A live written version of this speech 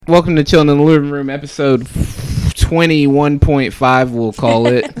Welcome to Chilling in the Living Room, episode 21.5, we'll call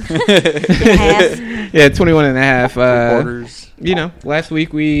it. Yeah, 21 and a half. Last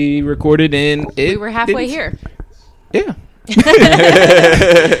week we recorded and we were halfway here. Yeah.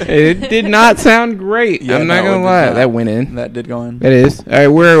 It did not sound great. Yeah, I'm not going to lie. That went in. That did go in. That is. All right,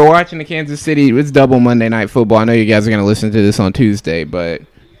 we're watching the Kansas City. It's double Monday Night Football. I know you guys are going to listen to this on Tuesday, but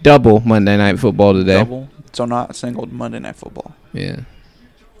double Monday Night Football today. Double? So not single Monday Night Football. Yeah.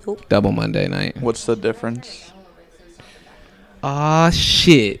 Double Monday night. What's the difference?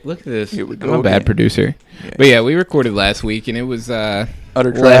 Shit. Look at this. Here we go. I'm a bad producer. Yeah. But yeah, we recorded last week, and it was utter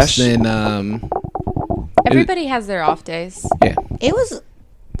less trash. than... Everybody has their off days. Yeah. It was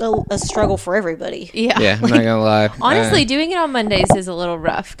a struggle for everybody. Yeah. Yeah, I'm not going to lie. Honestly, doing it on Mondays is a little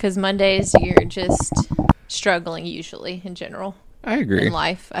rough, because Mondays you're just struggling usually in general. I agree. In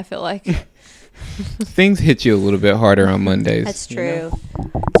life, I feel like. Things hit you a little bit harder on Mondays. That's true.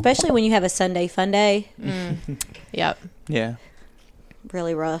 Especially when you have a Sunday fun day. Yep. Yeah.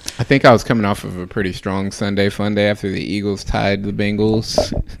 Really rough. I think I was coming off of a pretty strong Sunday fun day after the Eagles tied the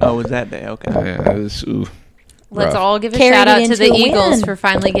Bengals. Oh, was that day? Okay. It was Let's rough. all give a Carried shout out it to the into a Eagles win. for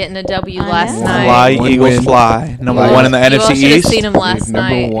finally getting a W I last know. night. Fly, One Eagles, win. fly. Number You one in the all NFC should have East. seen them last number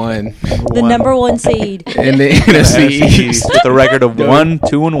night. one. The number one seed. In the NFC NFC East East. with a record of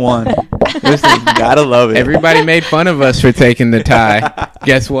 1-2-1. Listen, Gotta love it. everybody made fun of us for taking the tie.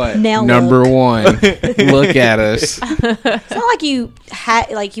 Guess what? Now number look. one. Look at us. It's not like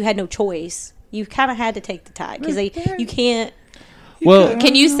you had no choice. You kind of had to take the tie because you can't. Well,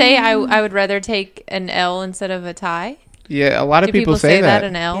 Can you say I would rather take an L instead of a tie? yeah, a lot of Do people people say that. that,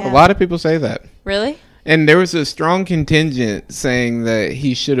 an L? A lot of people say that. Really? And there was a strong contingent saying that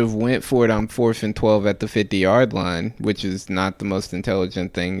he should have went for it on 4th and 12 at the 50-yard line, which is not the most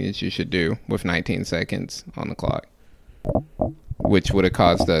intelligent thing that you should do with 19 seconds on the clock, which would have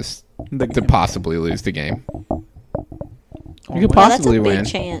caused us to possibly lose the game. You could possibly that's a win.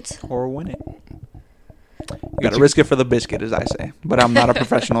 big chance. Or win it. You gotta risk it for the biscuit, as I say. But I'm not a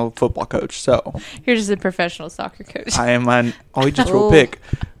professional football coach, so You're just a professional soccer coach. I am an... Oh, he just threw a Oh. pick.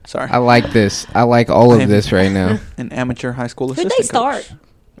 Sorry. I like this. I like all of this right now. An amateur high school Who'd assistant they start? coach.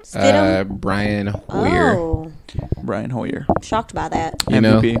 Stidham? Brian Hoyer. Oh, Brian Hoyer. shocked by that. You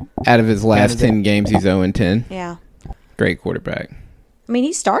know, MVP. out of his last Candidate. 10 games, he's 0-10. Yeah. Great quarterback. I mean,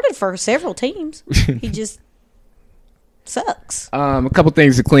 he started for several teams. He just sucks. A couple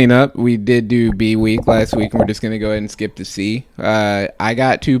things to clean up. We did do B week last week, and we're just going to go ahead and skip to C. I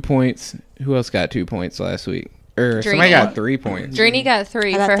got 2 points. Who else got 2 points last week? Somebody got 3 points. Drini got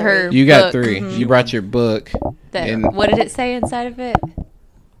 3 I got for 3. her. You got book 3. You brought your book. and What did it say inside of it?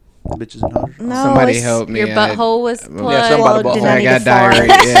 Bitches and hoes. No, somebody it's- help me. Your butthole was plugged. Yeah, somebody Plugged and butthole. I need got to fart.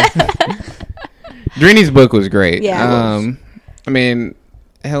 diarrhea. Yeah. Drini's book was great. Yeah, it was. I mean,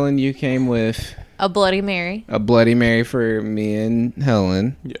 Helen, you came with A Bloody Mary. a Bloody Mary for me and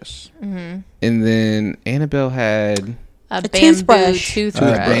Helen. Yes. And then Annabelle had A bamboo toothbrush.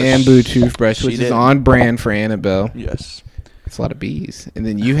 toothbrush. a bamboo toothbrush, She which is did. on brand for Annabelle. Yes. It's a lot of bees. And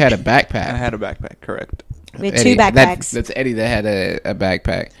then you had a backpack. I had a backpack, correct. We had Eddie. two backpacks. That's Eddie that had a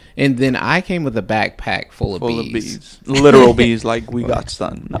backpack. And then I came with a backpack full of bees. Literal bees, like we got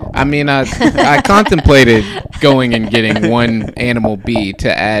stung. No. I mean, I contemplated going and getting one animal bee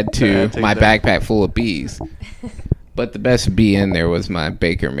to add to take my that. backpack full of bees. But the best bee in there was my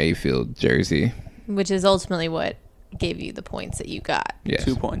Baker Mayfield jersey. Which is ultimately what gave you the points that you got. Yes.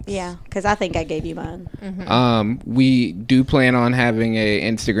 2 points. Yeah, because I think I gave you mine. We do plan on having a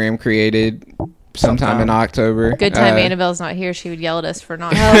Instagram created sometime in October. Good time Annabelle's not here. She would yell at us for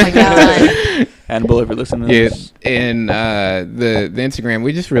not Oh having my it done. Annabelle, if you're listening to Yeah, this. and the Instagram,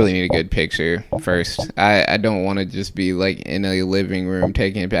 we just really need a good picture first. I don't want to just be like in a living room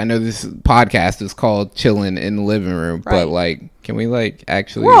taking. I know this podcast is called "Chilling in the Living Room," Right. but like, can we like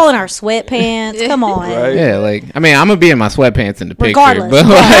actually? We're all in our sweatpants. Come on. Right. Yeah, like I mean, I'm gonna be in my sweatpants in the picture, Regardless. but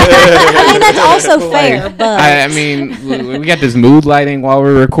like, I mean, that's also fair, but I mean, we got this mood lighting while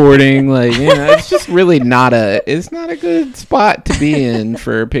we're recording. Like, you know, it's just really not a good spot to be in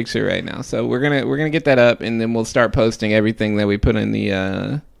for a picture right now. So we're gonna get that up, and then we'll start posting everything that we put in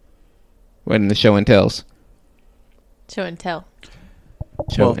the show and tells. Show and tell.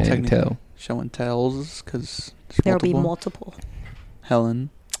 Show Well, and technically, tell. Show and tells, because there will be multiple. Helen.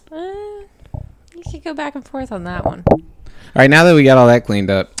 You could go back and forth on that one. All right, now that we got all that cleaned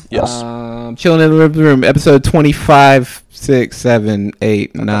up, Yes. Chilling in the Living Room, episode 25, 6, 7,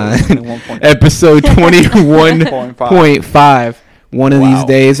 8, 9, 21.5. episode 21.5. One of these Wow.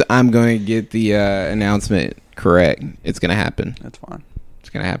 days, I'm going to get the announcement correct. It's going to happen. That's fine. It's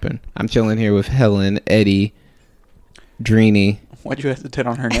going to happen. I'm chilling here with Helen, Eddie, Drini, Why'd you hesitate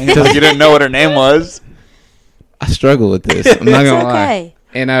on her name? Because you didn't know what her name was. I struggle with this. I'm not It's gonna lie. okay.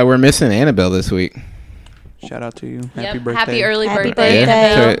 And we're missing Annabelle this week. Shout out to you. Yep. Happy birthday. Happy early Happy birthday, birthday.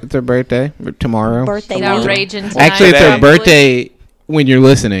 Annabelle. It's her birthday tomorrow. Birthday She's out week. raging tonight. Actually, it's her Today. probably. birthday when you're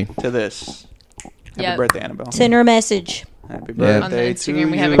listening. To this. Happy Yep. birthday, Annabelle. Send her a message. Happy Yeah. birthday On the to Instagram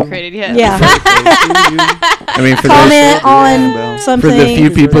we you. haven't created yet. Yeah. I mean, for Comment Annabelle. on for something. the few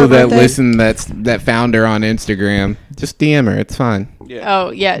people her that birthday. listen, that found her on Instagram, just DM her. It's fine. Yeah.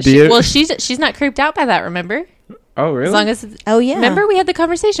 Oh yeah. Do you- Well, she's not creeped out by that. Remember? Oh, really? As long as it's, Oh yeah. remember we had the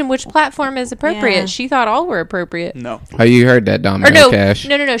conversation which platform is appropriate. Yeah. She thought all were appropriate. No. Oh, you heard that, Or Domino no, Cash.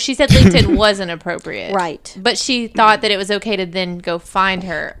 no. She said LinkedIn wasn't appropriate. Right. But she thought that it was okay to then go find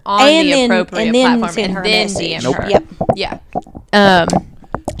her on And the then- appropriate and then platform send and her a then message. DM Nope. her. Yep. Yeah.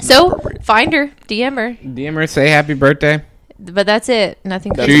 So find her, DM her. DM her, say happy birthday. But that's it.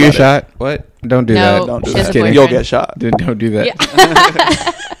 Nothing. That's Shoot your about it. shot. What? Don't do No, that. Don't do she has that. a boyfriend. You'll get shot. Don't do that.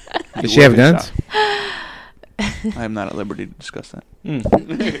 Yeah. Does she have guns? I am not at liberty to discuss that.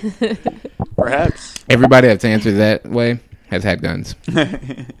 Mm. Perhaps. Everybody that's answered that way has had guns.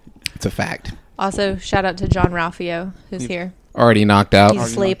 It's a fact. Also, shout out to John Ralphio, who's here. Already knocked out. He's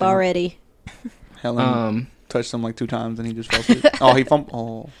asleep already. Helen touched him like 2 times and he just fell asleep. Oh, he fumbled.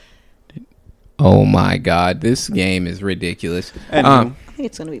 Oh. Oh my God, this game is ridiculous. And I think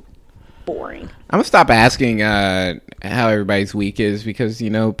it's gonna be boring. I'm gonna stop asking how everybody's week is because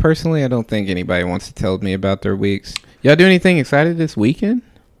personally, I don't think anybody wants to tell me about their weeks. Y'all do anything excited this weekend?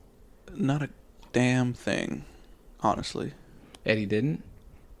 not a damn thing, honestly. Eddie didn't.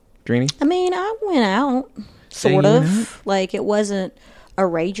 Drini? I mean, I went out, sort you went of. Like, it wasn't a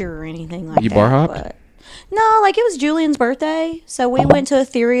rager or anything like You that. bar hopped? But no, like, it was Julian's birthday. So we went to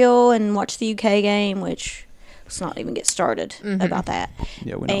Ethereal and watched the UK game, which let's not even get started about that.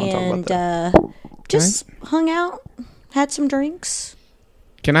 Yeah, we don't want to talk about And that. just hung out, had some drinks.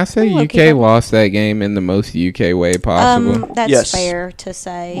 Can I say Oh, UK okay. lost that game in the most UK way possible? That's Yes. fair to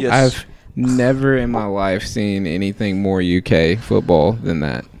say. Yes. I've never in my life seen anything more UK football than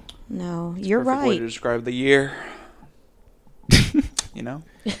that. No, you're Perfect way to right. describe the year. You know?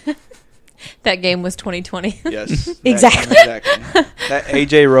 That game was 2020. Yes. that- Exactly. Exactly. That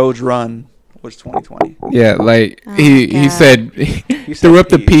AJ Rhodes run was 2020. Yeah, like Oh, he God. said he threw up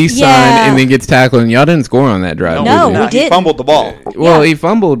the peace Yeah. sign and then gets tackled, and y'all didn't score on that drive. No, did we you? He didn't. fumbled the ball. Well, Yeah. he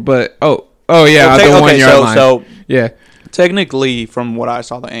fumbled, but oh yeah, Well, the 1 yard line. So Yeah, technically, from what I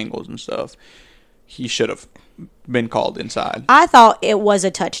saw, the angles and stuff, he should have been called inside. I thought it was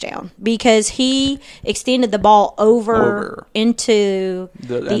a touchdown because he extended the ball over into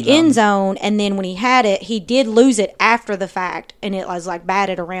The the end zone, and then when he had it, he did lose it after the fact, and it was like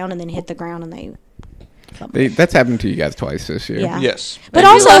batted around and then hit the ground, and that's happened to you guys twice this year. Yeah. Yes. But And I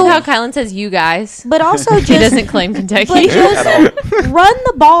he- also- love how Kylan says "you guys." but also He just doesn't claim but Kentucky. just run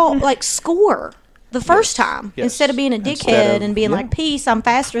the ball, like score the first time Yes. instead of being a Instead dickhead of- and being yeah. like, "Peace, I'm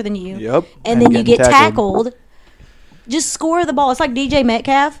faster than you." Yep. And then you getting get tackled. Just score the ball. It's like DJ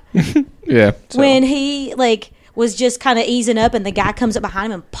Metcalf. Yeah. So- When he was just kind of easing up and the guy comes up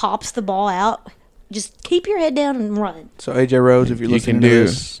behind him and pops the ball out. Just keep your head down and run. So AJ Rhodes, if you're You listening can to do-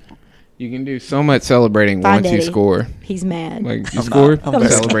 this, You can do so much celebrating Find once you Eddie. score. He's mad. Like you I'm scored, not. I'm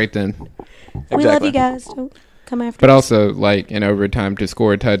very- celebrate then. We love Exactly. you guys. Don't come after But us. also, like in overtime, to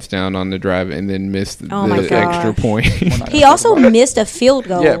score a touchdown on the drive and then miss the Oh my extra gosh. point. We're not He gonna also talk about it. missed a field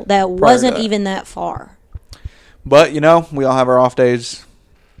goal Yeah, that prior to wasn't that. even that far. But we all have our off days,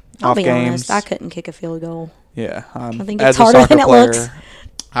 I'll off be games. honest. I couldn't kick a field goal. Yeah, I think as it's a harder soccer than it player, looks.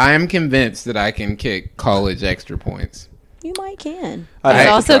 I am convinced that I can kick college extra points. You might can. I'd He's have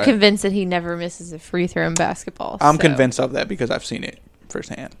to also try it. convinced that he never misses a free throw in basketball. I'm so- convinced of that because I've seen it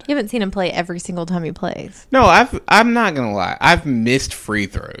firsthand. You haven't seen him play every single time he plays. No, I'm not gonna lie. I've missed free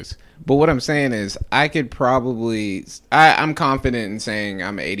throws, but what I'm saying is I could probably. I'm confident in saying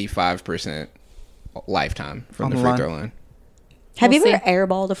I'm 85% lifetime from On the the free line. throw line. Have We'll you ever see.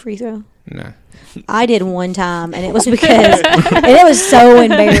 airballed a free throw? No. I did one time, and it was because and it was so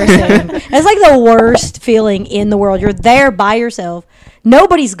embarrassing. It's like the worst feeling in the world. You're there by yourself,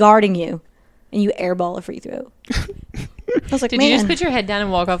 nobody's guarding you, and you airball a free throw. I was like, Did man. you just put your head down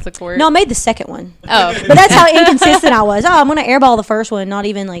and walk off the court? No, I made the second one. Oh, But that's how inconsistent I was. Oh, I'm gonna airball the first one, not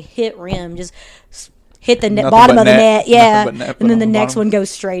even like hit rim, just hit the Nothing bottom but of the net. net. Yeah, Nothing but net, but and then on the the next bottom. one goes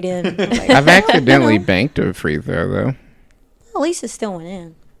straight in. I was like, I've well, accidentally you know, banked a free throw though. at least it still went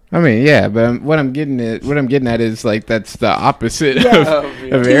in. I mean, yeah, but what I'm getting at is like that's the opposite Yeah. of Too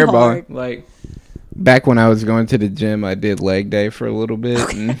airball. hard. Like back when I was going to the gym, I did leg day for a little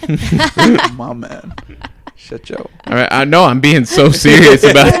bit. And My man. Shut yo. I know I'm being so serious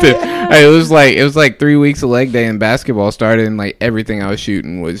about this. It was like 3 weeks of leg day and basketball started, and like everything I was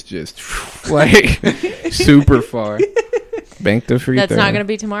shooting was just like super far. Bank the free That's throw. not going to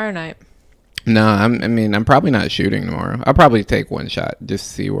be tomorrow night. No, I'm probably not shooting tomorrow. I'll probably take one shot just to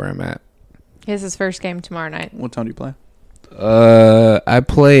see where I'm at. It's his first game tomorrow night. What time do you play? I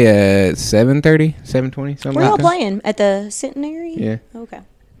play at 7:30, 7:20, something Where y'all like that. playing? At the Centenary? Yeah. Okay.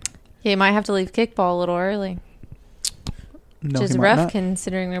 Yeah, you might have to leave kickball a little early. No, Which is he might rough not.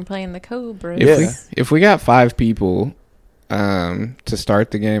 considering they're playing the Cobras. If we got 5 people to start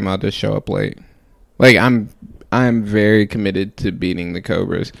the game, I'll just show up late. Like I'm very committed to beating the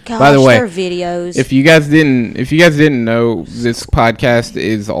Cobras. Gosh, By the way, their videos. if you guys didn't know, this podcast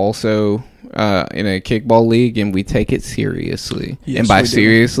is also in a kickball league, and we take it seriously. Yes, and by we do.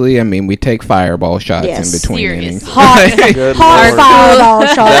 seriously, I mean we take fireball shots Yes. in between Serious. innings. hard, Good hard Lord. fireball Is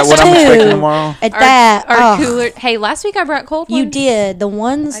shots that what I'm expecting too. tomorrow? At that, Our oh, cooler. Hey, last week I brought cold ones. you did the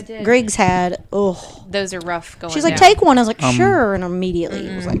ones I did. Griggs had. Oh, Those are rough going she's like, down. take one. I was like, sure, and immediately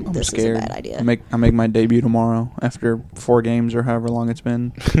it was like, I'm this scared. is a bad idea. I make my debut tomorrow after 4 games or however long it's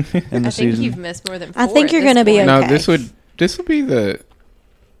been in the I think season. you've missed more than 4 I think at you're this gonna be point. No, okay. this will be the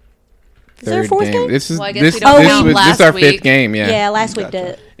Is there a third fourth game. game? This is Well, I guess this we don't count this last is our week. 5th game. Yeah, last week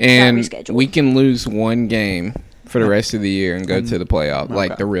Gotcha. And rescheduled. we can lose one game for the rest of the year and go to the playoff,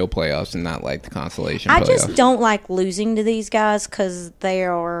 like Okay. the real playoffs, and not like the consolation I playoffs. just don't like losing to these guys because they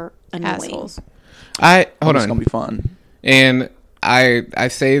are annoying. Assholes. Hold It's on, gonna be fun. and I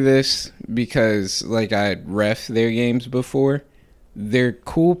say this because like I ref their games before. They're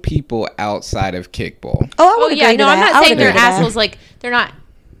cool people outside of kickball. Oh, I Oh would yeah, agree to no, I'm that. not I would saying they're agree to that. assholes. Like they're not,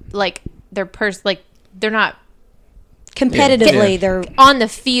 like they're not Competitively, Yeah. they're on the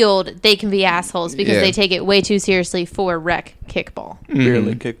field. They can be assholes because Yeah. they take it way too seriously for rec kickball. Beer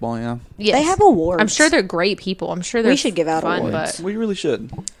league kickball, yeah. Yes. they have awards. I'm sure they're great people. I'm sure they're should give out fun, awards. but We really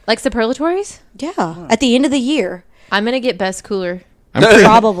should. like superlatories. yeah. At the end of the year, I'm gonna get best cooler.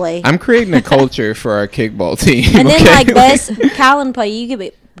 probably. I'm creating a culture for our kickball team. And then okay? like best Callan play, you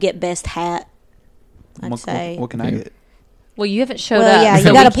could get best hat. I'd say. What can I get? Well, you haven't showed Well, up, yeah, you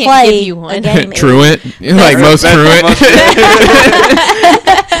so gotta we can't play give you a one. game. Truant, like most Truant.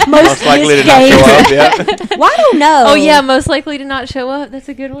 Most likely to this not game. show up, yeah. Well, I don't know. Oh yeah, most likely to not show up. That's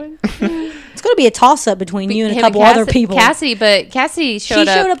a good one. it's going to be a toss up between you and a Him couple other people. Cassidy showed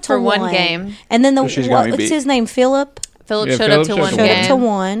up to for one game. and then So she's gonna be what's beat. his name? Philip Philip Yeah, showed Phillip up to showed one up showed game. up to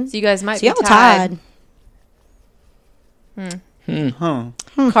one. So you guys might So y'all be tied. Huh.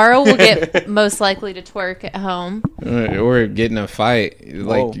 Carl will get most likely to twerk at home. Or getting a fight.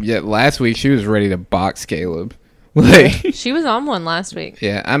 Like Whoa. yeah, last week she was ready to box Caleb. Like She was on one last week.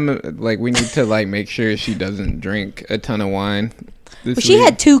 yeah, I'm like we need to like make sure she doesn't drink a ton of wine. This But she week.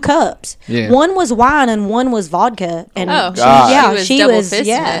 had 2 cups. Yeah. One was wine and one was vodka. And Oh, God. yeah, she was double fisting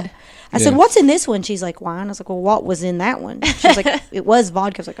yeah. it. I said, Yeah. "What's in this one?" She's like, "Wine." I was like, "Well, what was in that one?" She's like, "It was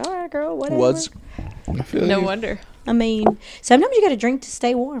vodka." I was like, "All right, girl, whatever." Was I feel No you. wonder. I mean, sometimes you got to drink to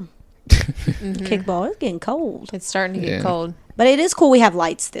stay warm. Kickball, it's getting cold, It's starting to get Yeah. cold. but it is cool. We have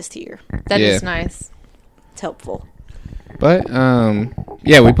lights this year. That is Yeah. nice. It's helpful. But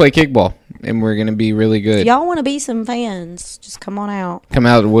yeah, we play kickball and we're gonna be really If good. y'all want to be some fans, just come on out. Come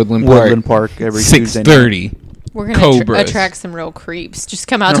out to Woodland Park. Woodland Park every Tuesday night. 6:30. We're gonna Cobras. attract some real creeps. Just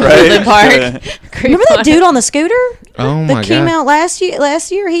come out to Right? Woodland Park. Creep Remember that on. dude on the scooter Oh that my came god. out last year?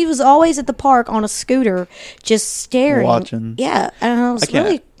 Last year, he was always at the park on a scooter, just staring, Watching. Yeah, and I was I can't-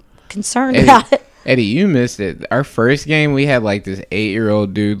 really concerned Eddie, about it. Eddie, you missed it. Our first game, we had like this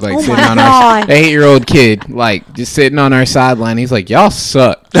 8-year-old dude, like Oh sitting my on our God. 8-year-old kid, like just sitting on our sideline. He's like, "Y'all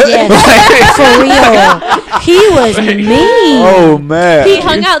suck." Yes, for real. He was mean. Oh man. He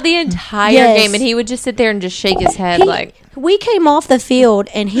hung out the entire Yes. game, and he would just sit there and just shake his head like. We came off the field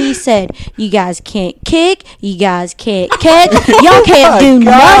and he said, "You guys can't kick. You guys can't catch. Y'all can't do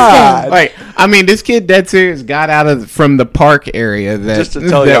God. nothing." Like, I mean, this kid dead serious got out of from the park area that Just to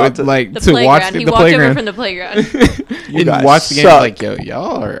tell that y'all would, to- like The to playground. watch He the walked over playground from the playground. You and guys watch the game. suck. Like, yo,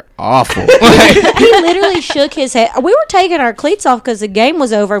 y'all are awful. Like, He literally shook his head. We were taking our cleats off because the game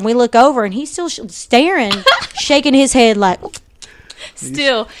was over, and we look over and he's still staring, shaking his head like,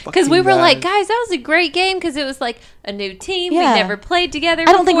 Still, because we fucking were like, guys. guys, that was a great game because it was like a new team. Yeah. We never played together.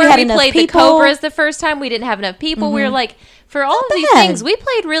 I don't think we before. had enough played people. the Cobras the first time. We didn't have enough people. We were like, for all of these bad. things, we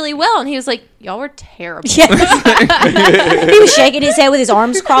played really well. And he was like, y'all were terrible. yeah. He was shaking his head with his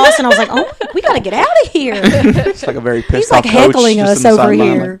arms crossed, and I was like, "Oh, we gotta get out of here." It's like a very pissed He's like off coach heckling just us in the over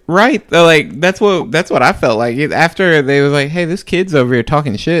sideline, here. right? Like that's what I felt like. After they was like, "Hey, this kid's over here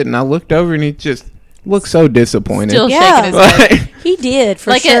talking shit," and I looked over and he just Looks so disappointed. Still Yeah. shaking his head. He did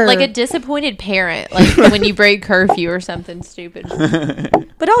for Like sure. a disappointed parent, like when you break curfew or something stupid.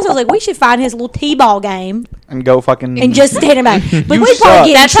 But also, I was like, we should find his little t-ball game And go fucking. and just stand him back. But You we suck.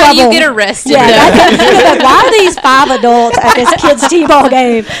 probably get That's in how trouble. you get arrested. Yeah, though. that's like, why are these 5 adults at this kid's t-ball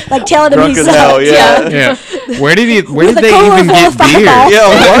game, like telling him Drunk he as sucks? hell, yeah. Yeah. Where did they With a even cooler full get of Fireball. beer?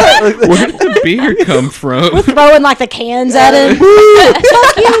 Yeah, what? Where did the beer come from? Throwing like the cans at him.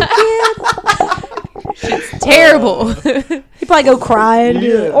 Fuck you, kid. Terrible. He'd probably go crying,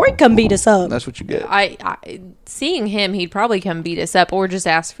 Yeah. or he'd come beat us up. That's what you get. I seeing him, he'd probably come beat us up or just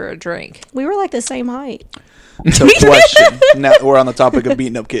ask for a drink. We were like the same height. So question. Now we're on the topic of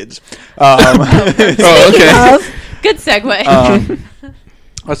beating up kids. Oh, okay. Of, Good segue.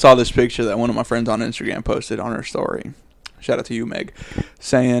 I saw this picture that one of my friends on Instagram posted on her story. Shout out to you, Meg.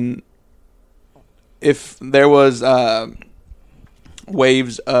 Saying if there was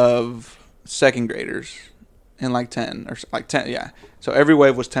waves of second graders in like 10 or like 10, yeah. So every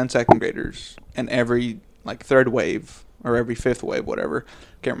wave was 10 second graders, and every like third wave or every fifth wave, whatever,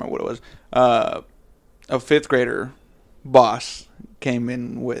 can't remember what it was. A fifth grader boss came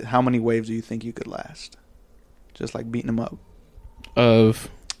in with how many waves do you think you could last? Just like beating them up. Of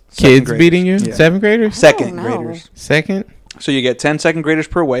Second kids graders. beating you? Yeah. 7th graders? Second know. graders. Second? So you get 10 second graders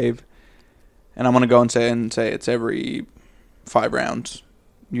per wave, and I'm gonna go and say it's every 5 rounds.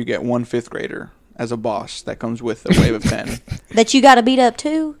 You get 1 fifth grader as a boss that comes with a wave of 10. that you got to beat up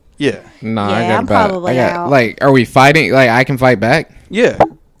too. Yeah, No, Yeah, I got I'm about. probably I got out. like. Are we fighting? Like I can fight back? yeah.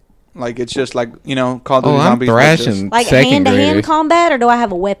 Like it's just like Call of Oh, Duty I'm Zombies. like this. thrashing Like second hand-to-hand graders. combat, or do I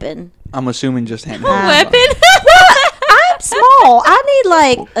have a weapon? I'm assuming just hand. Weapon. I'm small. I need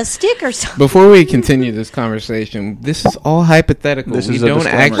like a stick or something. Before we continue this conversation, this is all hypothetical. This we is a don't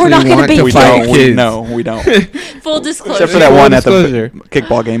disclaimer. actually We're not gonna want beat to We you. fight don't. kids. No, we don't. Full disclosure. Except for that one at the Disclosure.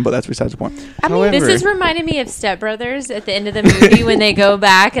 kickball game, but that's besides the point. However, This is reminding me of Step Brothers at the end of the movie when they go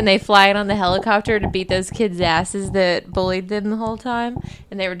back and they fly in on the helicopter to beat those kids' asses that bullied them the whole time,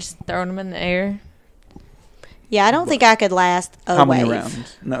 and they were just throwing them in the air. Yeah, I don't think I could last a How wave. many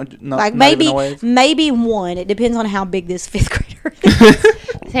rounds? No, no Like not even a maybe wave? one. It depends on how big this 5th grader is.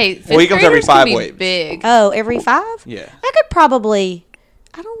 Hey, fifth Well, he comes every graders can 5 be waves. Big. Oh, every 5? Yeah. I could probably.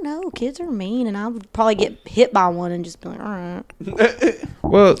 I don't know. Kids are mean, and I would probably get hit by one and just be like, all right.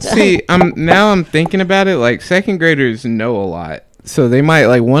 well, see, I'm thinking about it. Like second graders know a lot, so they might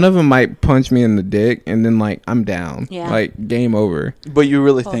like one of them might punch me in the dick, and then like I'm down. Yeah. Like game over. But you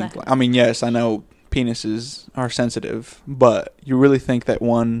really Hold think? on. I mean, yes, I know penises are sensitive, but you really think that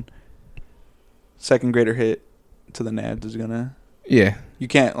one second grader hit to the nads is gonna? Yeah. You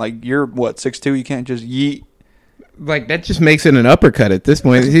can't you're what 6'2". You can't just yeet. Like that just makes it an uppercut at this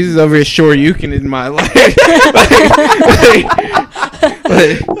point. He's over his Shoryuken in my life.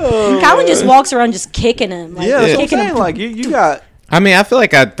 Colin just walks around just kicking him. Like, Yeah, that's what I'm kicking saying. him. Like you got. I mean, I feel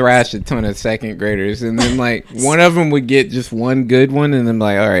like I'd thrash a ton of second graders, and then like one of them would get just one good one, and then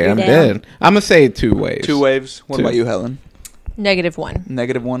like, all right, You're I'm down. dead. I'm gonna say 2 waves. 2 waves. What Two. about you, Helen? -1.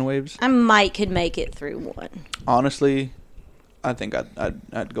 -1 waves. I might could make it through one. Honestly, I think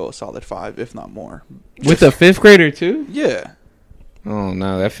I'd go a solid 5, if not more. with a 5th grader too. Yeah. Oh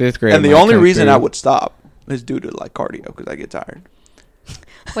no, that 5th grader. And the might only come reason through. I would stop is due to cardio because I get tired.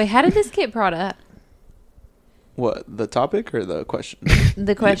 Wait, how did this get brought up? What, the topic or the question?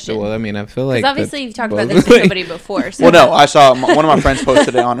 The question. Well, I mean, I feel like Because obviously that's you've talked both. about this to somebody before. So Well, no, I saw one of my friends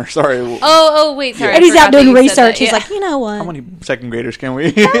posted it on her. Sorry. Oh, wait, sorry. And I he's out forgot that doing you said research. that, He's yeah. like, you know what? How many second graders can we? Oh,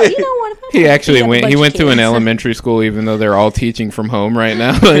 you know what? He actually He's got a went. bunch He of went to an kids. elementary school, even though they're all teaching from home right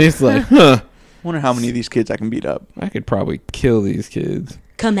now. And he's like, huh, Wonder how many of these kids I can beat up. I could probably kill these kids.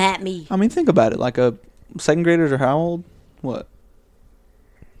 Come at me. I mean, think about it. Like second graders are how old? What?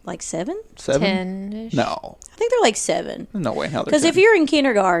 Like 7? 7? 10-ish. No. I think they're like 7. No way in hell they're Because if 10. you're in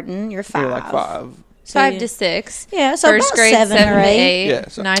kindergarten, you're 5. You're like 5. So 5 you- to 6. Yeah, so First about grade, 7 or 8. Yeah,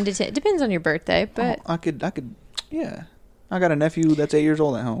 so- 9 to 10. Depends on your birthday, but I could, yeah. I got a nephew that's 8 years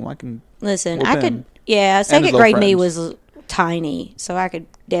old at home. I can. Listen, Whoop I him. could, yeah, his second little grade me friends. was tiny, so I could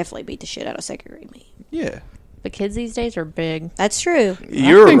definitely beat the shit out of second grade me. Yeah. the kids these days are big. That's true.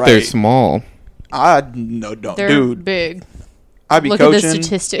 You're I think they're right. small. No, don't, They're dude. big. I'd be Look at the coaching.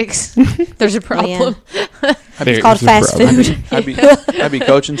 statistics. There's a problem. It's called fast food. I'd be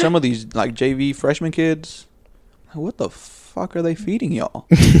coaching some of these JV freshman kids. What the fuck are they feeding y'all?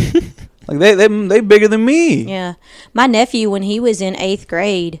 they bigger than me. Yeah. My nephew, when he was in 8th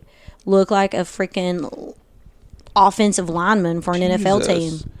grade, looked like a freaking offensive lineman for an NFL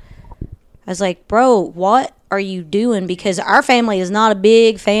Jesus. team. I was like, bro, what are you doing? Because our family is not a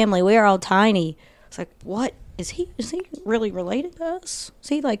big family. We are all tiny. It's like, what is he really related to us? Is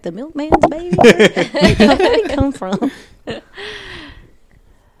he like the milkman's baby? Where did he come from? I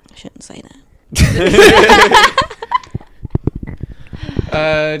shouldn't say that.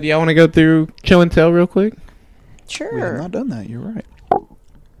 Do y'all want to go through show and tell real quick? Sure. We have not done that. You're right.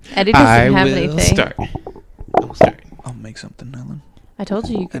 Eddie doesn't I have will anything. start. I'll start. I'll make something, Ellen. I told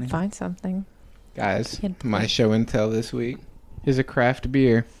you could Anything. find something. Guys, He had my plenty. show and tell this week is a craft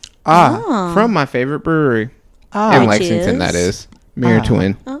beer Oh. from my favorite brewery in Which Lexington. is? That is Mirror Ah.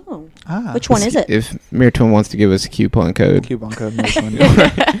 Twin. Oh. Ah. Which one is it? If Mirror Twin wants to give us a coupon code Coupon code. Next one.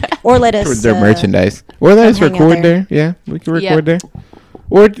 Or let for us their merchandise, or let us hang out record there. there. Yeah, we can Yeah. record there,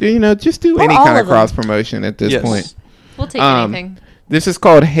 or just do Or any all kind of of them. cross promotion at this Yes. point. We'll take Um, anything. This is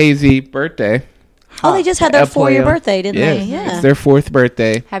called Hazy Birthday. Oh, they just had their El 4-year Pollo. birthday, didn't Yes, they? Yeah. it's their 4th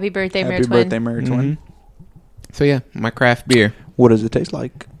birthday. Happy birthday, Mirror Happy Twin. birthday, Mary Twin. Mhm. So yeah, my craft beer. What does it taste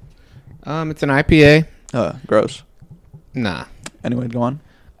like? It's an IPA. Gross. Nah. Anyway, go on.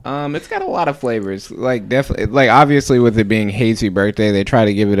 It's got a lot of flavors. Like definitely, like obviously with it being Hazy Birthday, they try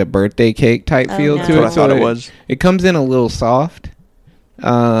to give it a birthday cake type Oh, feel no. to That's it. what I thought it was. It comes in a little soft.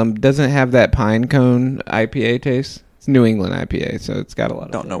 Doesn't have that pine cone IPA taste. It's New England IPA, so it's got a lot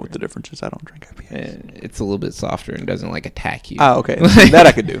of. Don't know flavor. what the difference is. I don't drink IPAs. It's a little bit softer and doesn't like attack you. Ah, okay. That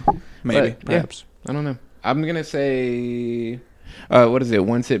I could do. Maybe, But, yeah. perhaps. I don't know. I'm gonna say, what is it?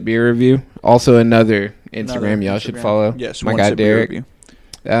 One Sip Beer Review. Also another Instagram Another y'all should Instagram. follow. Yes, my One guy Sip Beer Derek.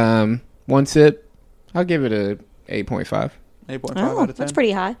 Review. One sip. I'll give it a 8.5. 8.5 Oh, out of 10. that's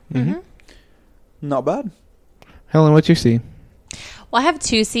pretty high. Mm-hmm. Not bad. Helen, what's your C? Well, I have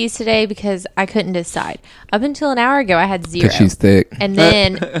 2 C's today because I couldn't decide. Up until an hour ago, I had 0. Because she's thick. And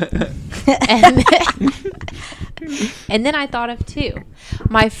then, and then, and then I thought of 2.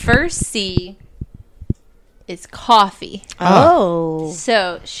 My first C is coffee. Oh.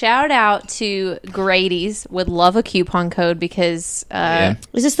 So shout out to Grady's. Would love a coupon code because Yeah.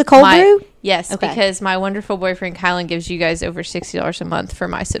 Is this the cold brew? Yes, Okay. because my wonderful boyfriend Kylan gives you guys over $60 a month for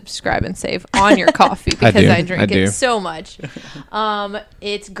my subscribe and save on your coffee because do. I drink I do. it so much.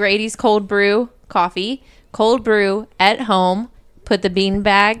 It's Grady's cold brew coffee, cold brew at home. Put the bean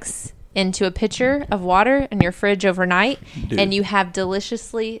bags into a pitcher of water in your fridge overnight, Dude. and you have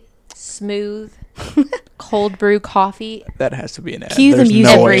deliciously smooth cold brew coffee. That has to be an ad. Cue the There's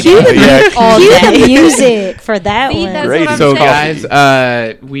music. No way Cue not the to be actually- all Cue day. the music for that See, one. that's Grady's what I'm So saying.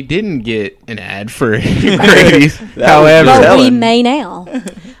 guys, we didn't get an ad for Grady's. That However, was But we Ellen. may now.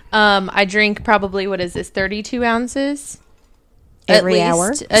 I drink probably, what is this, 32 ounces? Every at hour?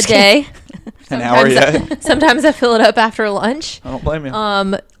 least a day. An hour, Sometimes yeah. sometimes I fill it up after lunch. I don't blame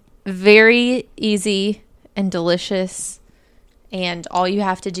you. Very easy and delicious. And all you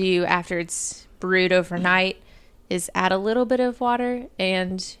have to do after it's brewed overnight is add a little bit of water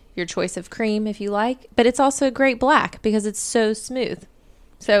and your choice of cream if you like. But it's also a great black because it's so smooth.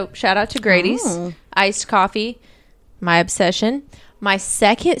 So shout out to Grady's. Oh. Iced coffee, my obsession. My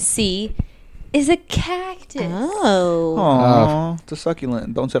second C is a cactus. Oh. Aww. It's a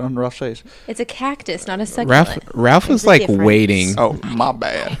succulent. Don't sit on Ralph's face. It's a cactus, not a succulent. Ralph was There's a like difference. waiting. Oh, my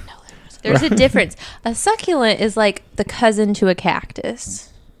bad. There's a difference. A succulent is like the cousin to a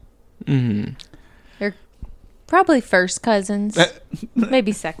cactus. Mm-hmm. They're probably first cousins,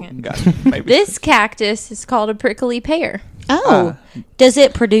 maybe second. Gotcha. Maybe. This cactus is called a prickly pear. Oh. Does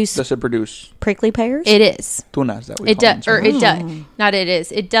it produce Does it produce prickly pears? It is. tunas that we It call does, them? or it does. Not it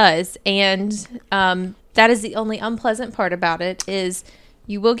is. It does, and that is the only unpleasant part about it is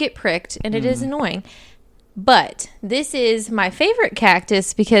you will get pricked, and it is annoying. But this is my favorite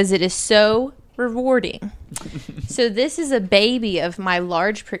cactus because it is so rewarding. So this is a baby of my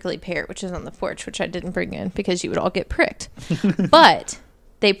large prickly pear, which is on the porch, which I didn't bring in because you would all get pricked. But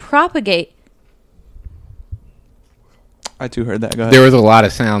they propagate. I too heard that. Go ahead. There was a lot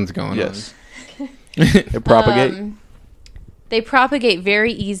of sounds going Yes. They propagate. They propagate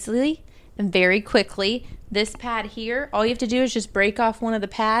very easily and very quickly. This pad here, all you have to do is just break off one of the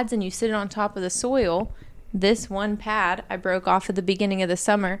pads and you sit it on top of the soil. This one pad I broke off at the beginning of the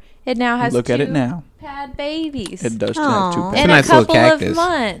summer. It now has Look at it now. pad babies. It does have two Aw. pads. in a nice a little couple of cactus.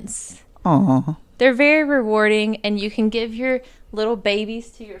 months. Aw. They're very on, and you can give your little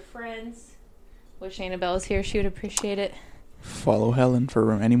babies to your friends. Wish Annabelle was here. She would appreciate it. Follow Helen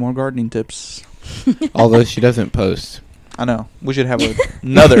for any more gardening tips. Although she doesn't post. I know. We should have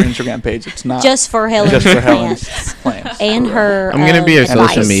another Instagram page. It's not Just for Helen's just for Helen's plants. plants. And her I'm gonna be her advice.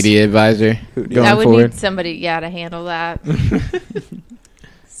 social media advisor Who do you- going I would forward. need somebody, to handle that.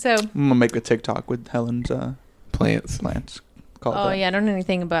 So, I'm gonna make a TikTok with Helen's Plants. plants. Call it oh that. yeah, I don't know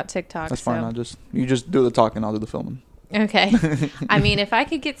anything about TikTok. That's so. fine. You just do the talking. I'll do the filming. Okay. I mean, if I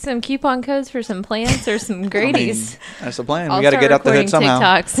could get some coupon codes for some plants or some Grady's, that's the plan. I'll We got to start get out the hood recording somehow.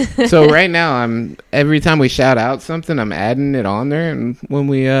 TikToks. So right now, every time we shout out something, I'm adding it on there, and when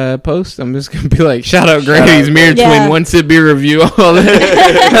we post, I'm just gonna be like, "Shout out Grady's out. Mirror Yeah. Twin One Sip Beer Review." All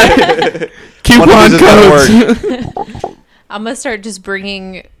that One of coupon these is gonna codes. I'm gonna start just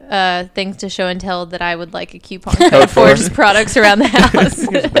bringing things to show and tell that I would like a coupon code Code for for. just products around the house.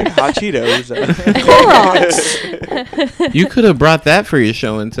 Big hot Cheetos. Clorox. You could have brought that for your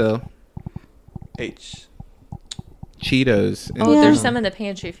show and tell. H. Cheetos. and- Oh, Yeah. there's some in the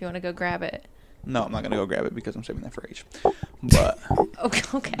pantry if you want to go grab it. No, I'm not gonna go grab it because I'm saving that for H. But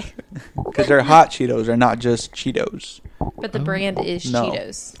Okay. because they're hot Cheetos, they're not just Cheetos. But the brand is No.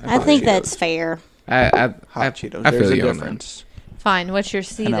 Cheetos. I think Cheetos. that's fair. I Hot Cheetos. I There's feel a you on that. difference, Fine. What's your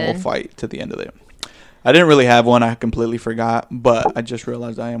C and I will then? fight to the end of it. I didn't really have one. I completely forgot, but I just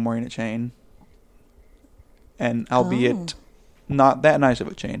realized I am wearing a chain, and albeit not that nice of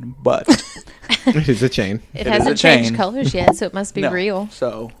a chain, but It is a chain. It It is hasn't a chain. changed colors yet, so it must be no. real.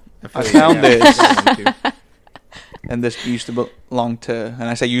 So I feel found you. this. Yeah. And this used to belong to, and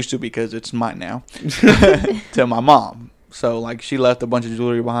I say used to because it's mine now, to my mom. So like she left a bunch of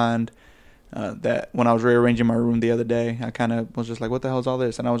jewelry behind. That when I was rearranging my room the other day, I kind of was just like, "What the hell is all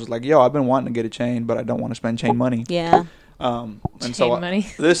this?" And I was just like, "Yo, I've been wanting to get a chain, but I don't want to spend chain money." Yeah. And Chain so money.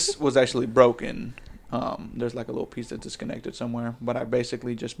 this was actually broken. There's like a little piece that's disconnected somewhere, but I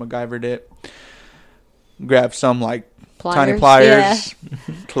basically just MacGyvered it, grabbed some like tiny pliers,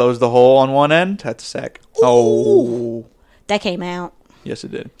 closed the hole on one end. Had to sack. Oh, That came out. yes,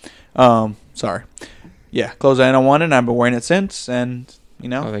 it did. Sorry. Yeah, closed the end on one end. I've been wearing it since, and you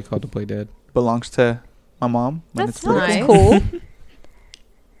know, Oh, they called to play dead. belongs to my mom. when That's it's broken. nice. That's cool.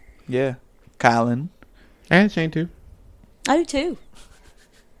 Yeah, Kylan. I had a chain too. I do too.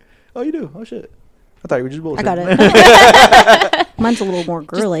 Oh, you do? Oh shit! I thought you were just bullshitting. I got it. Mine's a little more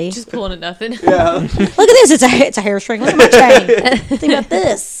girly. Just pulling at nothing. Yeah. Look at this. It's a hair string. Look at my chain. Think about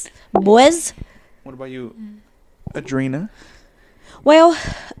this, boys. What about you, Adrena? Well,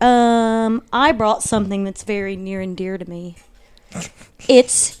 I brought something that's very near and dear to me.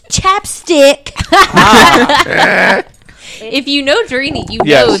 It's chapstick. If you know Drini, you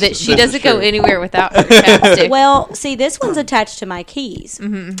Yes, know that she this is doesn't go true. anywhere without her chapstick. Well, see, this one's attached to my keys,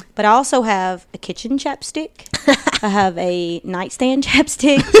 but I also have a kitchen chapstick. I have a nightstand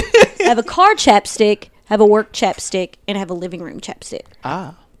chapstick. I have a car chapstick. I have a work chapstick, and I have a living room chapstick.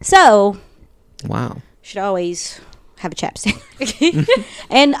 Ah. So, Wow. should always have a chapstick.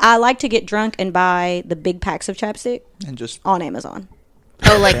 And I like to get drunk and buy the big packs of chapstick And just on Amazon.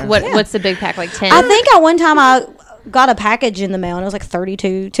 Oh, like what's the big pack? Like 10? I think at one time I got a package in the mail and it was like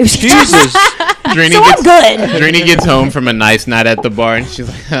 32. Jesus. Drini So I'm gets good. Drini gets home from a nice night at the bar and she's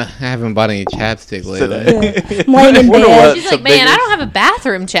like, I haven't bought any chapstick lately. I'm laying in Wonder bed. what- She's the like, man, I biggest- don't have a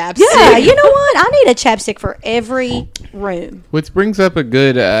bathroom chapstick. Yeah, you know what? I need a chapstick for every room. Which brings up a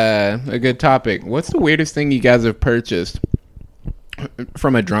good topic. What's the weirdest thing you guys have purchased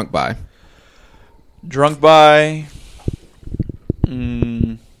from a drunk buy? Drunk by.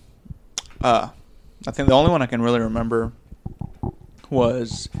 I think the only one I can really remember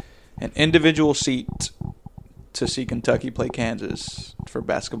was an individual seat to see Kentucky play Kansas for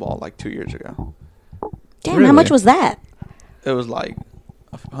basketball like 2 years ago. Damn, Really? how much was that? It was like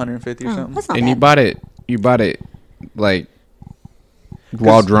 150 or Oh, something. that's not And bad. you bought it like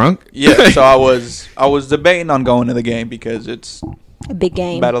while drunk? Yeah, so I was debating on going to the game because it's A big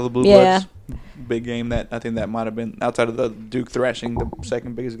game. Battle of the Blue Yeah. Bloods. Big game that I think that might have been outside of the Duke thrashing, the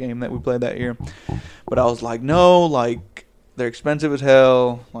second biggest game that we played that year. But I was like, no, like they're expensive as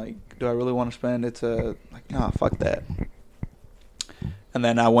hell. Like, do I really want to spend it to like, nah, fuck that. And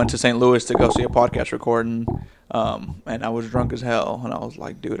then I went to St. Louis to go see a podcast recording, and I was drunk as hell. And I was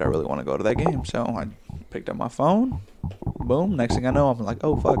like, dude, I really want to go to that game. So I picked up my phone. Boom. Next thing I know, I'm like,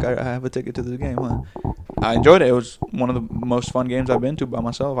 oh, fuck, I have a ticket to this game. Huh? I enjoyed it. It was one of the most fun games I've been to by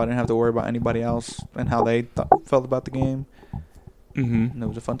myself. I didn't have to worry about anybody else and how they felt about the game. Mm-hmm. And it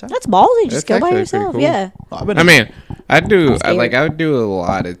was a fun time. That's ballsy. Just That's go by actually pretty yourself. cool. Yeah. I've been I mean, I scared. would do a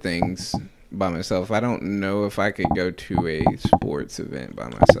lot of things by myself. I don't know if I could go to a sports event by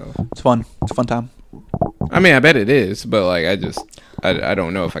myself. it's fun. It's a fun time. I mean, I bet it is, but like I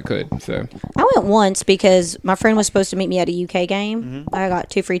don't know if I could. So I went once because my friend was supposed to meet me at a UK game. I got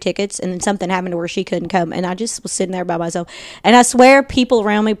 2 free tickets, and then something happened to where she couldn't come, and I just was sitting there by myself. And I swear, people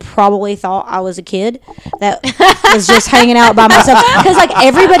around me probably thought I was a kid that was just hanging out by myself, because like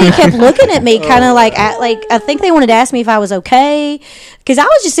everybody kept looking at me, kind of like I think they wanted to ask me if I was okay, because I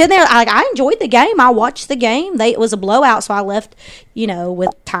was just sitting there. Like, I enjoyed the game. I watched the game. It was a blowout, so I left,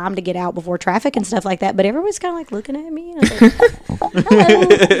 with time to get out before traffic and stuff like that. But everybody's kind of like looking at me, and I was like, hello.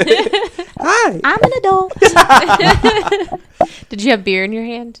 Hi. I'm an adult. Did you have beer in your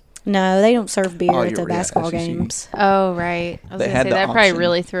hand? No, they don't serve beer Oh, at the you're right, basketball SEC. games. Oh, right. I was They going to had say the that probably option.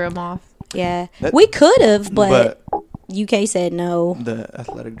 really threw him off. Yeah, That- we could have, but But UK said no. the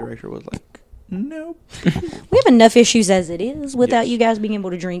athletic director was like, nope. We have enough issues as it is without Yes. you guys being able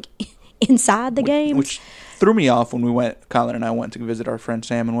to drink inside the games. Which threw me off when Kyler and I went to visit our friend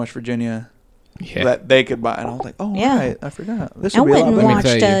Sam in West Virginia. yeah, That they could buy. And I was like, oh, Yeah. right. I forgot. This I would be a went lot and better. me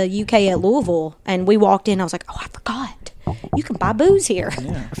watched tell UK at Louisville, and we walked in. I was like, oh, I forgot. You can buy booze here.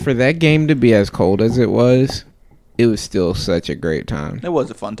 Yeah. for that game to be as cold as it was still such a great time. It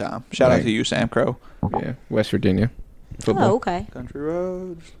was a fun time. Shout out Right. to you, Sam Crow. Yeah, West Virginia football. Oh, okay. Country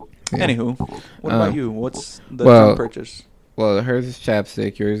roads. Yeah. Anywho, what about Um, you? What's the well- drunk purchase? Well, hers is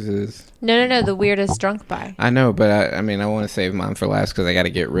chapstick. Yours is. No. The weirdest drunk buy. I know, but I mean, I want to save mine for last because I got to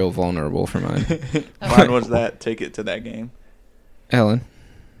get real vulnerable for mine. Mine was that ticket to that game. Ellen.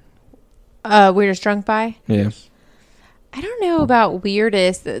 Weirdest drunk buy? Yeah. I don't know about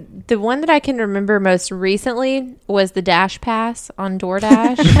weirdest. The one that I can remember most recently was the Dash Pass on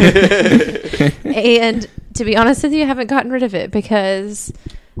DoorDash. And to be honest with you, I haven't gotten rid of it because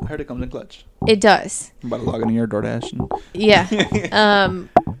I heard it comes in clutch. it does. I'm about to log into your DoorDash. And Yeah.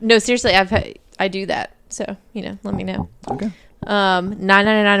 No, seriously, I do that. So, let me know. okay.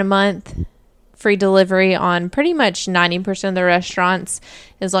 $9.99 a month, free delivery on pretty much 90% of the restaurants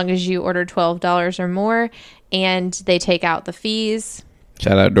as long as you order $12 or more, and they take out the fees.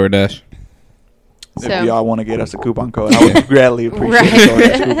 Shout out DoorDash. If So- y'all want to get us a coupon code, I would gladly appreciate Right. a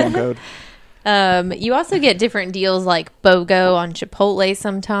DoorDash coupon code. You also get different deals like BOGO on Chipotle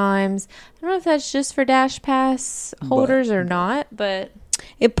sometimes. I don't know if that's just for Dash Pass holders or not, but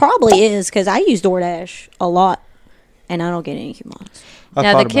It probably is, because I use DoorDash a lot, and I don't get any coupons. I now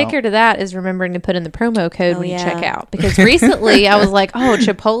the thought about- kicker to that is remembering to put in the promo code Oh, when you yeah. check out. Because recently I was like, oh,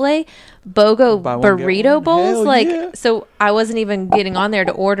 Chipotle BOGO Buy one, get burrito one. bowls. Hell yeah. So I wasn't even getting on there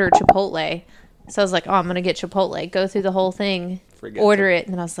to order Chipotle. So I was like, oh, I'm going to get Chipotle. Go through the whole thing, Forget order it.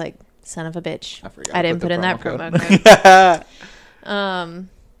 And then I was like, son of a bitch. I forgot I to didn't put put in the that promo promo code.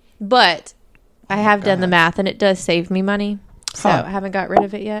 But I have done the math, and it does save me money. So Huh. I haven't got rid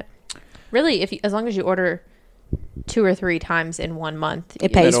of it yet. Really, as long as you order 2 or 3 times in 1 month,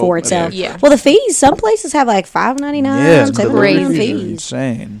 It pays It'll- for itself. yeah. Well, the fees, some places have like $5.99. Yeah, $7.99 crazy. fees.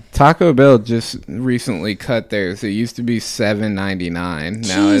 Insane. Taco Bell just recently cut theirs. It used to be $7.99.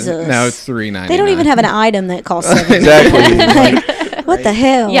 Jesus. Now it's $3.99. They don't even have an item that costs $7. Exactly. What the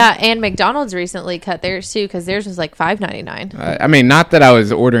hell? Yeah, and McDonald's recently cut theirs too because theirs was like $5.99. I mean, not that I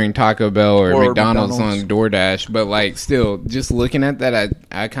was ordering Taco Bell or McDonald's on McDonald's. DoorDash, but like, still, just looking at that,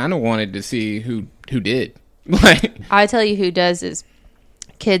 I kind of wanted to see who did. Like, I tell you who does is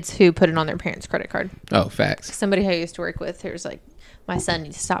kids who put it on their parents' credit card. oh, facts. Somebody who I used to work with, who was like, my son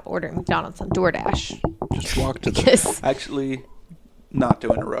needs to stop ordering McDonald's on DoorDash. Just walk to the. Because Actually, not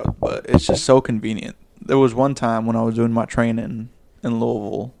to interrupt, but it's just so convenient. There was one time when I was doing my training in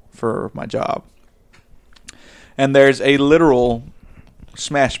Louisville for my job, and there's a literal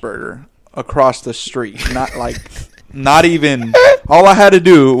smash burger across the street. Not even. All I had to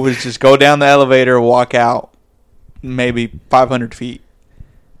do was just go down the elevator, walk out, maybe 500 feet,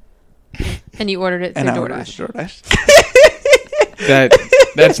 and you ordered it through and I ordered DoorDash.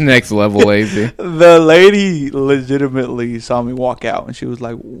 DoorDash. That's next level lazy. The lady legitimately saw me walk out, and she was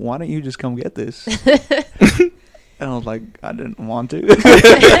like, "Why don't you just come get this?" And I was like, "I didn't want to."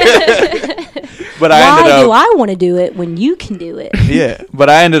 But I ended Why do up, I want to do it when you can do it? yeah. But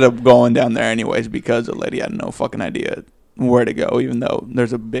I ended up going down there anyways because the lady had no fucking idea where to go, even though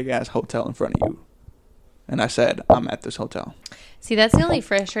there's a big ass hotel in front of you. And I said, "I'm at this hotel." See, that's the only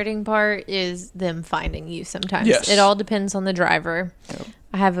frustrating part is them finding you sometimes. Yes. It all depends on the driver. Yep.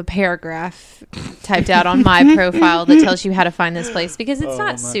 I have a paragraph typed out on my profile that tells you how to find this place because it's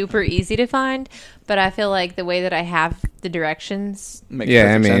not super easy to find, but I feel like the way that I have the directions, Makes Yeah,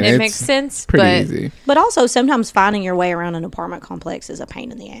 perfect I mean, sense. it It's makes sense. Pretty but easy. But also, sometimes finding your way around an apartment complex is a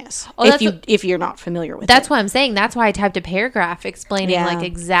pain in the ass. Oh, if that's you what- if you're not familiar with That's it. why I'm saying. That's why I typed a paragraph explaining Yeah. like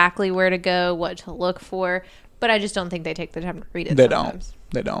exactly where to go, what to look for. But I just don't think they take the time to read it. They sometimes.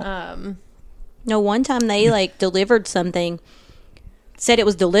 don't. They don't. No, one time they like delivered something said it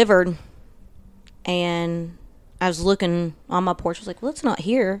was delivered, and I was looking on my porch. I was like, well, it's not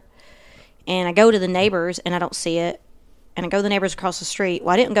here. And I go to the neighbors, and I don't see it. And I go to the neighbors across the street.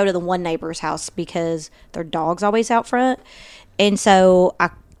 Well, I didn't go to the one neighbor's house because their dog's always out front. And so I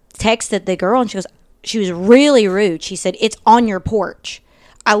texted the girl, and she was really rude. She said, it's on your porch.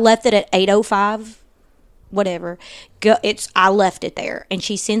 I left it at 8:05. Whatever. I left it there. And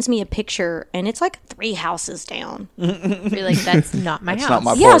she sends me a picture, and it's like 3 houses down. You're like, that's not my That's house. not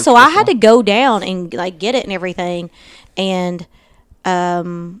my Yeah, porch, so I that's had to all. go down and like get it and everything. And I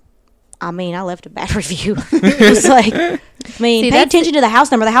mean, I left a bad review. It was like, I mean, See, pay that's attention to the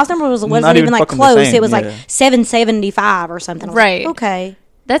house number. The house number wasn't Not even even like fucking the close. same, It was like yeah. 775 or something. I was like, Right. okay.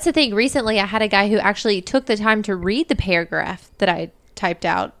 That's the thing. Recently, I had a guy who actually took the time to read the paragraph that I typed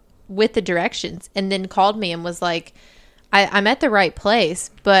out with the directions and then called me and was like, I'm at the right place,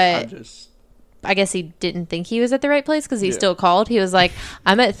 but I guess he didn't think he was at the right place because he still called. He was like,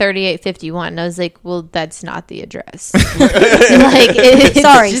 I'm at 3851. And I was like, well, that's not the address. Like, it's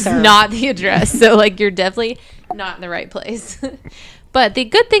Sorry, just sir. not the address. So, like, you're definitely not in the right place. But the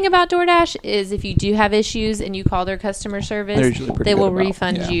good thing about DoorDash is if you do have issues and you call their customer They're service, usually pretty they will good about-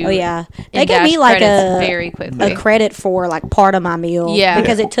 refund yeah. you. Oh, yeah. in They gave Dash me like credits very quickly. a credit for like part of my meal. Yeah.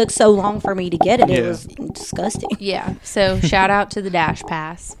 Because it took so long for me to get it. It Yeah. was disgusting. Yeah. So shout out to the Dash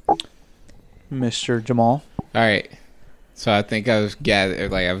Pass. Mr. Jamal. All right. So I think I've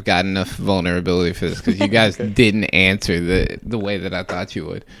got enough vulnerability for this because you guys didn't answer the way that I thought you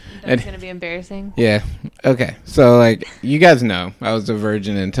would. That's going to be embarrassing. Yeah. Okay. So like you guys know, I was a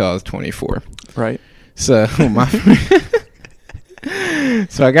virgin until I was 24. Right. So so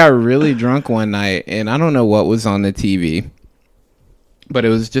I got really drunk one night, and I don't know what was on the TV, but it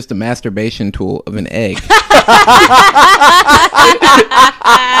was just a masturbation tool of an egg.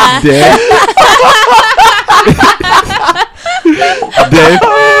 Dead.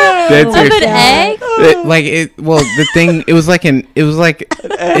 Dead Of serious. an egg? It was like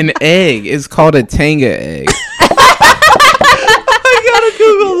an egg. It's called a Tanga egg. I gotta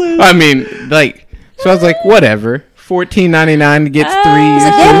Google this. I mean, like, so I was like, whatever. $14.99 gets 3 Damn, uses.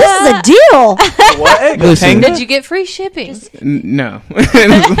 this is a deal. What egg? Listen. Tanga? Did you get free shipping? No.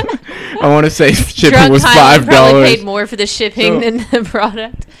 I want to say shipping Drunk was Highland probably paid $5. more for the shipping than the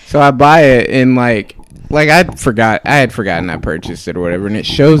product. So I buy it and like I had forgotten I purchased it or whatever, and it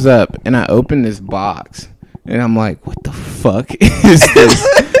shows up and I open this box and I'm like, what the fuck is this?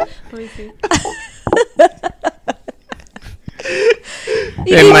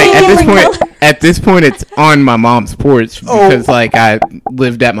 And like at this point it's on my mom's porch because like I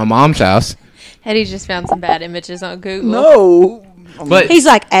lived at my mom's house. Eddie just found some bad images on Google. No. But He's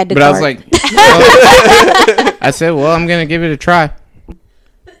like, add to But I cart. was like, well, I said, well, I'm gonna give it a try.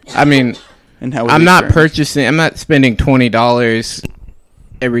 I mean, And how was I'm the not experience? I'm not spending $20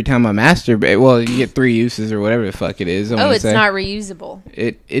 every time I masturbate. Well, you get 3 uses or whatever the fuck it is. Oh, it's not reusable.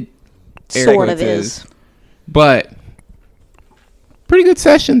 It Sort of Eric is. but pretty good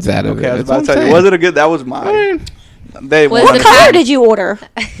sessions out of Okay, I it. was That's about what to I'm say, saying. was it a good? That was mine. I mean, They Was won. the What color pack- did you order?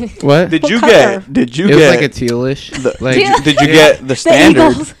 what? Did What you color? get? Did you It was get? like a tealish. Like, Did you get the The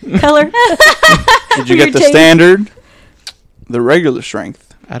standard? Eagles color. Did you Your get the team. standard? The regular strength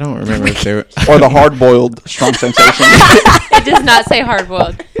I don't remember if they were. or the hard boiled strong sensation? It does not say hard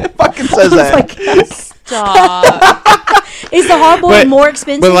boiled. It fucking says that. Stop. Is the hard boiled But- more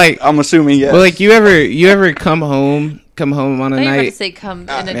expensive? But like, I'm assuming yes. but like, you ever come home on a I thought you were about to night? say come in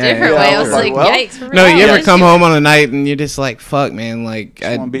a yeah, different yeah, way. I I was was like, like, well, yikes. for No, real. you ever Yeah. come home on a night and you're just like, fuck, man, like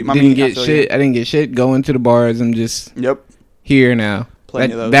I wanna beat my didn't meat, get I feel shit. you. I didn't get shit going to the bars. I'm just Yep. here now.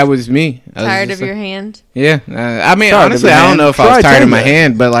 Plenty of those. That was me. I was Tired just of your like- hand? Yeah, I mean, Tired of honestly, your I don't hand. know if I was Try tired of my Tanga.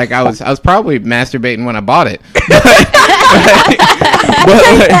 hand, but like I was probably masturbating when I bought it. But,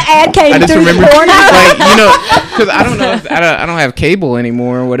 the like, ad came I just through remember, the corner. like, you know, because I don't know, if, I don't have cable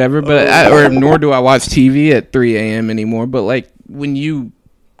anymore or whatever, but or nor do I watch TV at 3 a.m. anymore. But like when you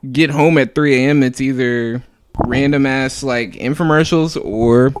get home at 3 a.m., it's either random ass like infomercials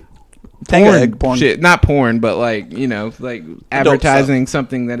or Tanga porn, egg porn. shit. Not porn, but like you know, like advertising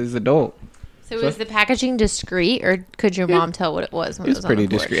something that is adult. So was the packaging discreet, or could your mom tell what it was when It it was was pretty on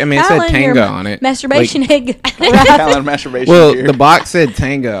the porch? discreet. I mean, it said Colin, your Tanga on it. Masturbation Like, egg. Kind of masturbation. well, gear. the box said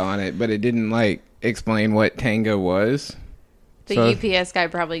Tanga on it, but it didn't like explain what Tanga was. The So- UPS guy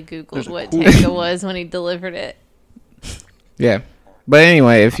probably Googled There's a what cool- Tanga was when he delivered it. Yeah. But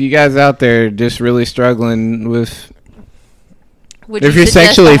anyway, if you guys out there just really struggling with, Would If you you're suggest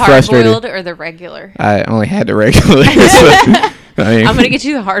sexually the frustrated- hard-boiled or the regular? I only had the regular. So, I mean, I'm gonna get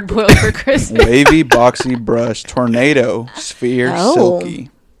you the hard boiled for Christmas. Wavy, boxy brush, tornado, sphere, Oh. silky.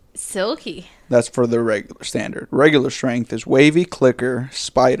 Silky. That's for the regular standard. Regular strength is wavy, clicker,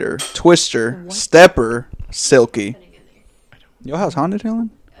 spider, twister, stepper, silky. Your house haunted,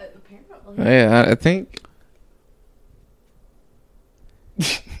 Helen? Yeah, I think.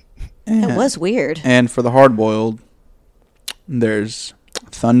 It was weird. And for the hard boiled, there's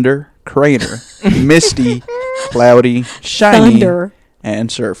thunder, crater, misty, cloudy, shiny, Thunder.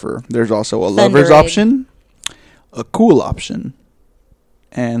 and surfer. There's also a Thunder lover's egg. option, a cool option,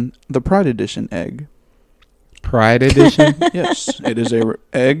 and the Pride Edition egg. Pride Edition. Yes, it is a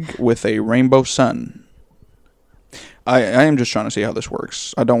egg with a rainbow sun. I am just trying to see how this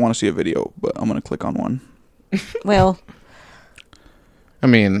works. I don't want to see a video, but I'm going to click on one. Well, I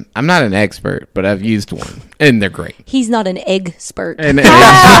mean, I'm not an expert, but I've used one, and they're great. he's not an egg spurt. And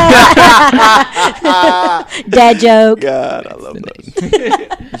Dad joke. God, I love those.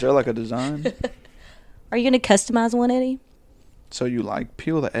 Is there like a design? Are you going to customize one, Eddie? So you like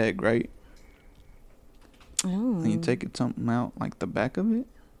peel the egg, right? Oh. And you take it something out, like the back of it.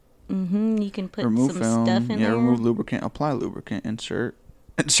 Mm-hmm. You can put Remove some film. stuff in Yeah, there. remove lubricant. Apply lubricant. Insert.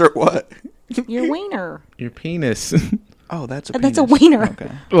 Insert what? Your wiener. your penis. Oh, that's a That's a penis. wiener. Okay.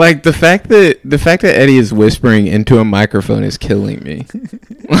 Like the fact that Eddie is whispering into a microphone is killing me.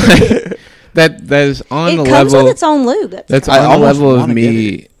 Like, that is on It the comes level. with its own lube. That's I on the almost level of wanna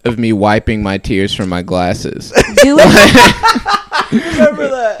me wiping my tears from my glasses. Do it. Remember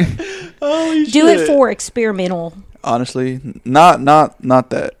that? Holy Do it for experimental. Honestly, not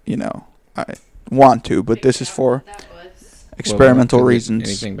that, I want to, but this is for experimental Was it reasons.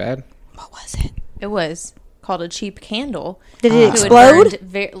 Anything bad? What was it? It was called a cheap candle. Did it It explode?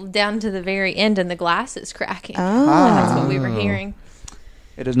 burned down to the very end, and the glass is cracking. Oh. That's what we were hearing.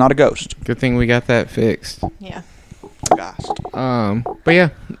 It is not a ghost. Good thing we got that fixed. Yeah. Ghost. But yeah,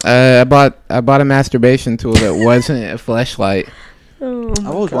 I bought a masturbation tool that wasn't a fleshlight. I've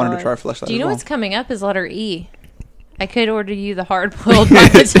always wanted to try a flashlight. Do you know as well. what's coming up is letter E. I could order you the hard boiled by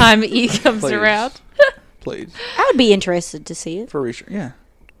the time E comes Please. around. Please. I would be interested to see it. For research. Yeah.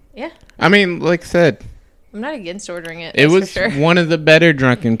 Yeah. I mean, like I said, I'm not against ordering it. it that's was for sure. one of the better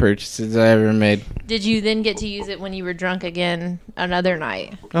drunken purchases I ever made. Did you then get to use it when you were drunk again another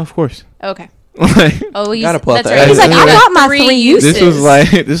night? Oh, of course. Okay. Like, Oh, we Gotta used, pull out that's the right. egg. He's like, You I got want my three uses.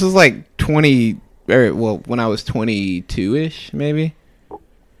 this was like 20 or well, when I was 22ish maybe.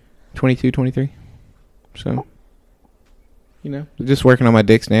 22, 23. So, just working on my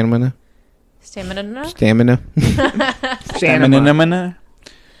dick stamina. Stamina. Stamina. Stamina.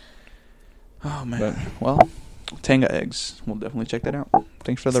 Oh, man. But- Well, Tanga eggs. We'll definitely check that out.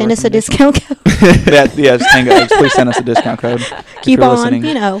 Thanks for the Send us a recommendation. discount code. Yes, Tanga eggs. Please send us a discount code. if Keep you're on, listening.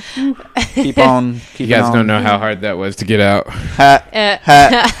 Keep You guys don't know how hard that was to get out. Ha, ha,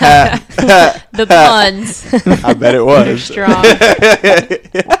 ha. The puns. I bet it was. Strong.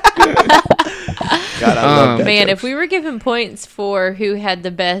 God, I love that Man, jokes. if we were given points for who had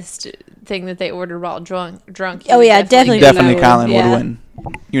the best thing that they ordered while drunk, Oh, you would yeah, definitely get Definitely that Colin one. would Yeah. win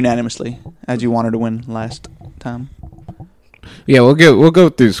unanimously, as you wanted to win last time. Yeah, we'll go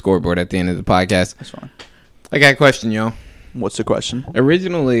through the scoreboard at the end of the podcast. That's fine. I got a question, y'all. What's the question?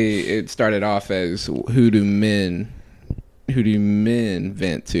 Originally, it started off as who do men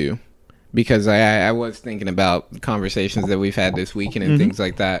vent to? Because I was thinking about conversations that we've had this weekend and things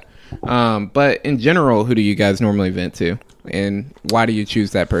like that. But in general, who do you guys normally vent to, and why do you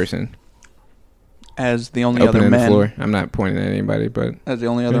choose that person? As the only Opening other the man, floor. I'm not pointing at anybody, but as the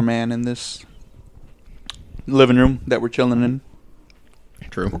only other man in this living room that we're chilling in.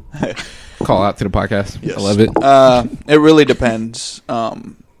 true. Call out to the podcast. Yes. I love it. It really depends.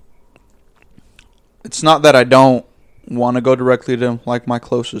 It's not that I don't want to go directly to like my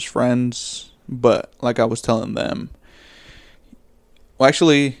closest friends, but like I was telling them, well,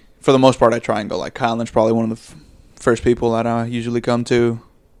 actually, for the most part, I try and go like Colin's probably one of the first people that I usually come to.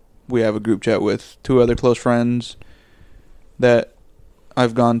 We have a group chat with 2 other close friends that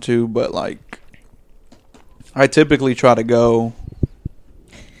I've gone to, but like I typically try to go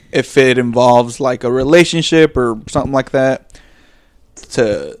if it involves like a relationship or something like that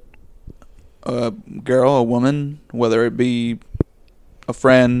to a girl, a woman, whether it be a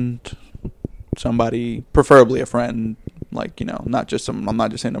friend, somebody, preferably a friend, like, not just I'm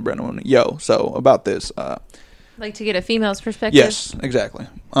not just saying a random woman. Yo, so about this, Like to get a female's perspective? yes, exactly.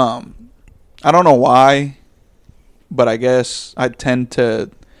 I don't know why, but I guess I tend to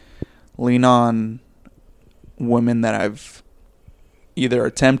lean on women that I've either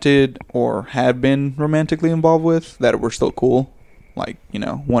attempted or have been romantically involved with that were still cool, like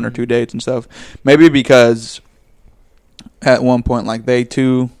 1 or 2 dates and stuff. Maybe because at one point like they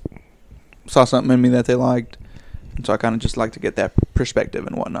too saw something in me that they liked, And so I kind of just like to get that perspective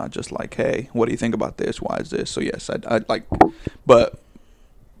and whatnot. Just like, hey, what do you think about this? Why is this? So yes, I'd like, but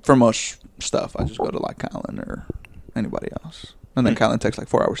for most stuff, I just go to like Kylan or anybody else. And then Kylan takes like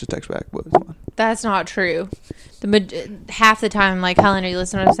 4 hours to text back, but it's fine. That's not true. Half the time, like, Helen, are you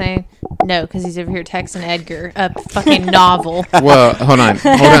listening to what I'm saying? No, because he's over here texting Edgar a fucking novel. Well, hold on.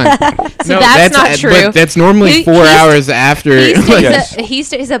 So that's not true. But that's normally 4 hours after. He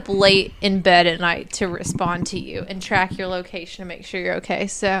stays up late in bed at night to respond to you and track your location to make sure you're okay.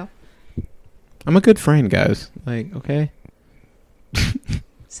 So I'm a good friend, guys. Like, okay.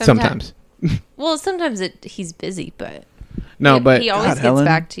 Sometimes. Well, sometimes he's busy, but no, but he always gets Helen.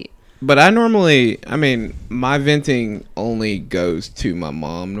 back to you. But my venting only goes to my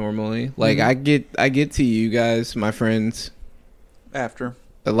mom normally. Like I get to you guys, my friends, After.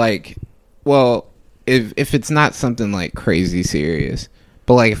 like, well, if it's not something like crazy serious,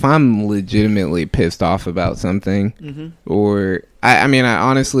 but like if I'm legitimately pissed off about something, or I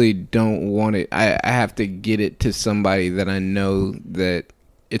honestly don't want it. I have to get it to somebody that I know that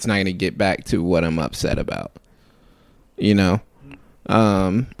it's not going to get back to what I'm upset about. You know?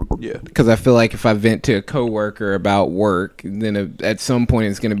 Yeah. Because I feel like if I vent to a coworker about work, then at some point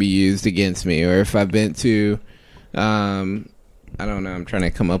it's going to be used against me. Or if I vent to, I don't know, I'm trying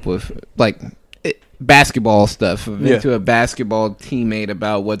to come up with like basketball stuff. If I vent to a basketball teammate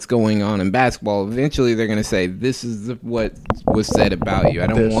about what's going on in basketball, eventually they're going to say, this is what was said about you. I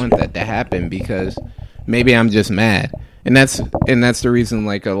don't want that to happen because maybe I'm just mad. And that's the reason,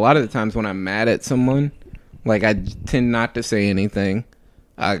 like, a lot of the times when I'm mad at someone, like, I tend not to say anything.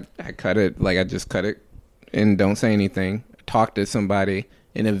 I cut it, like, I just cut it and don't say anything. Talk to somebody,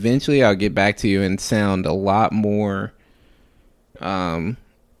 and eventually I'll get back to you and sound a lot more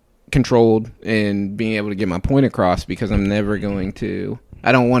controlled and being able to get my point across because I'm never going to...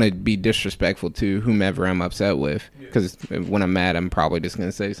 I don't want to be disrespectful to whomever I'm upset with because when I'm mad, I'm probably just going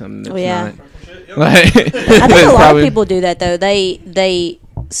to say something that's not... I think a lot of people do that, though. They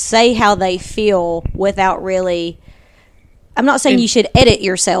say how they feel without really... I'm not saying you should edit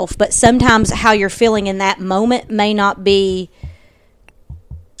yourself, but sometimes how you're feeling in that moment may not be...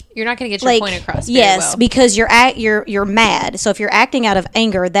 You're not going to get your point across very yes, well. because you're mad. So if you're acting out of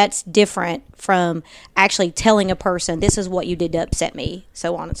anger, that's different from actually telling a person, this is what you did to upset me,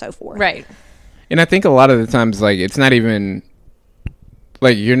 so on and so forth. Right. And I think a lot of the times, like, it's not even...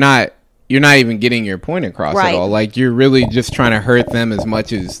 Like, you're not even getting your point across at all. Like, you're really just trying to hurt them as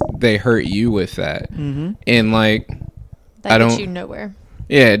much as they hurt you with that. Mm-hmm. And, like... That gets you nowhere.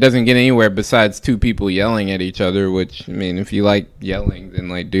 Yeah, it doesn't get anywhere besides two people yelling at each other, which, I mean, if you like yelling, then,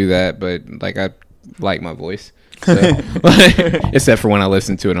 like, do that. But, like, I like my voice. So, except for when I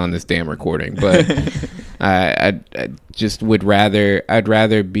listen to it on this damn recording. But I just would rather... I'd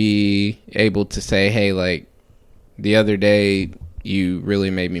rather be able to say, hey, like, the other day you really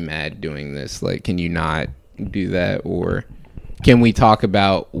made me mad doing this. Like, can you not do that? Or can we talk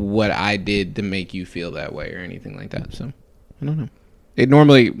about what I did to make you feel that way or anything like that? So, I don't know. It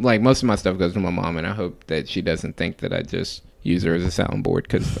normally, like, most of my stuff goes to my mom, and I hope that she doesn't think that I just use her as a soundboard,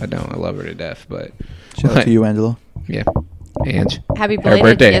 because I don't. I love her to death, but... Shout out to you, Angela. Yeah. Ange. Happy Her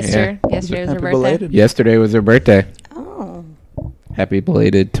belated. birthday. Yesterday was her Happy birthday. belated. Yesterday was her birthday. Oh. Happy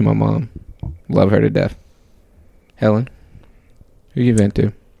belated to my mom. Love her to death. Helen, who you vent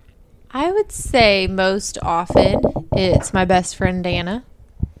to? I would say most often it's my best friend, Dana.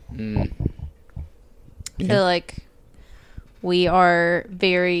 I feel like we are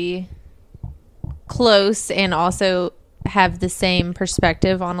very close and also have the same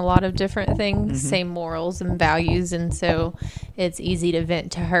perspective on a lot of different things, same morals and values. And so it's easy to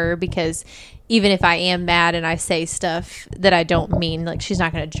vent to her because even if I am mad and I say stuff that I don't mean, like, she's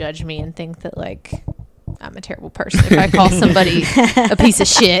not going to judge me and think that, like, I'm a terrible person if I call somebody a piece of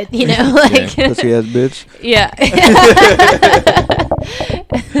shit, you know, like, Pussy ass bitch. yeah.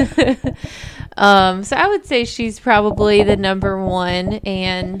 So I would say she's probably the number one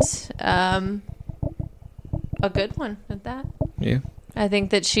and a good one at that. Yeah. I think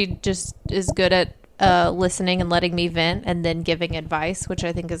that she just is good at listening and letting me vent and then giving advice, which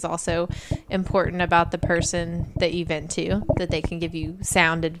I think is also important about the person that you vent to, that they can give you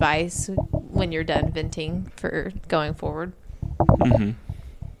sound advice when you're done venting for going forward. Mm-hmm.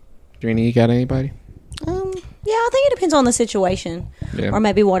 Dreeny, you got anybody? Yeah, I think it depends on the situation or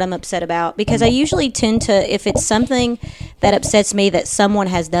maybe what I'm upset about, because I usually tend to, if it's something that upsets me that someone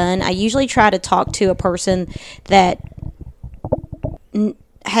has done, I usually try to talk to a person that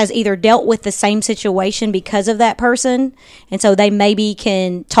has either dealt with the same situation because of that person, and so they maybe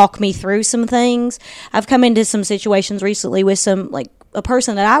can talk me through some things. I've come into some situations recently with some, like, a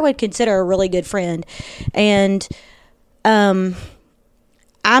person that I would consider a really good friend, and I'm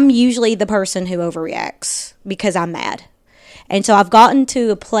usually the person who overreacts because I'm mad. And so I've gotten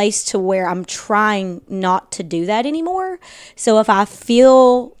to a place to where I'm trying not to do that anymore. So if I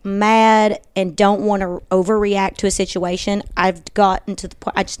feel mad and don't want to overreact to a situation, I've gotten to the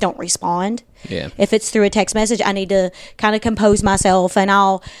point I just don't respond. Yeah. If it's through a text message, I need to kind of compose myself, and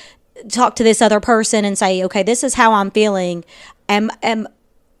I'll talk to this other person and say, okay, this is how I'm feeling. Are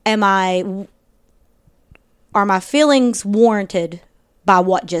my feelings warranted by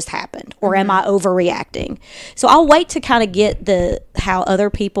what just happened, or am I overreacting? So I'll wait to kind of get how other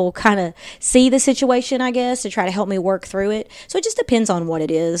people kind of see the situation, I guess, to try to help me work through it. So it just depends on what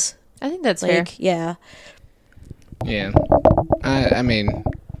it is. I think that's fair. Yeah. Yeah. I mean,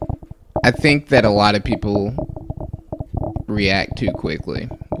 I think that a lot of people react too quickly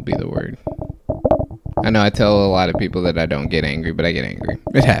will be the word. I know I tell a lot of people that I don't get angry, but I get angry.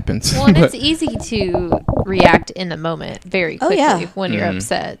 It happens. Well, and it's easy to react in the moment very quickly when you're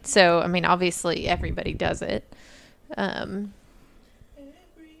upset. So, I mean, obviously everybody does it.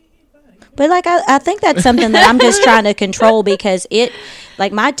 But like I think that's something that I'm just trying to control, because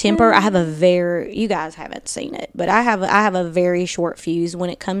like my temper, I have you guys haven't seen it, but I have a very short fuse when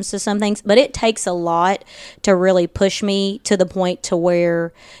it comes to some things, but it takes a lot to really push me to the point to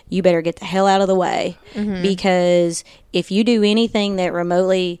where you better get the hell out of the way, because if you do anything that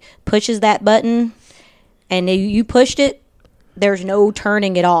remotely pushes that button and you pushed it, there's no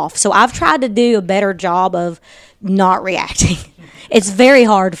turning it off. So I've tried to do a better job of not reacting. It's very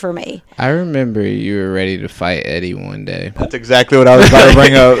hard for me. I remember you were ready to fight Eddie one day. That's exactly what I was about to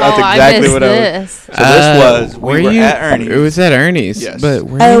bring up. That's exactly what I was. So this was, we were at Ernie's. It was at Ernie's. Yes. But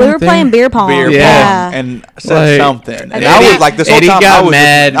we were playing beer pong. And said something. And I was like, this whole Eddie time got I was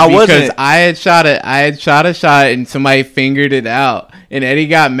mad because wasn't. I had shot a shot and somebody fingered it out. And Eddie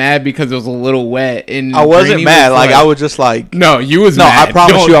got mad because it was a little wet. And I wasn't Greeny mad. was Like, I was just like. No, you was mad. I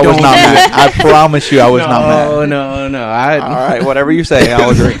promise you I was not mad. I promise you I was not mad. No. All right, whatever you say, I'll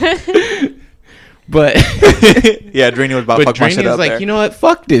agree. But yeah, Dreeny was about to fuck my shit was up like, there. you know what?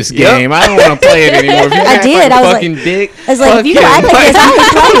 Fuck this game. I don't want to play it anymore. If you I act did. Like I was fucking like, dick. I was like, if you don't act him. like this,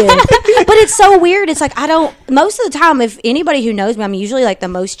 I won't play it. But it's so weird. It's like most of the time, if anybody who knows me, I'm usually like the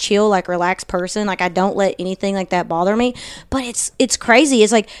most chill, like relaxed person. Like I don't let anything like that bother me. But it's crazy.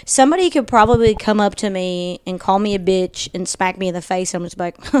 It's like somebody could probably come up to me and call me a bitch and smack me in the face. And I'm just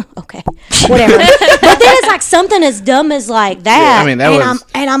like, okay, whatever. But then it's like something as dumb as like that. Yeah, I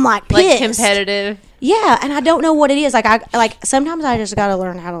mean, I'm like pissed. Like competitive. Yeah, and I don't know what it is. Like sometimes I just got to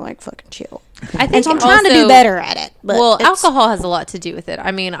learn how to like fucking chill. I think And so I'm trying to do better at it. But alcohol has a lot to do with it.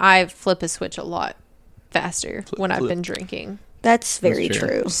 I mean, I flip a switch a lot faster when I've been drinking. That's very That's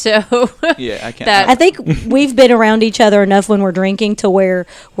true. true. So Yeah, I can't. I think we've been around each other enough when we're drinking to where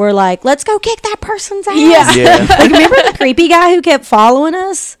we're like, let's go kick that person's ass. Yeah. Like, remember the creepy guy who kept following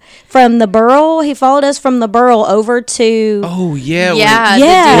us from the Burl? He followed us from the Burl over to... Oh, yeah. yeah, Yeah.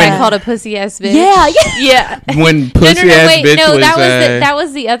 the dude When- I called a pussy ass bitch. Yeah. When pussy ass wait, bitch no, was... that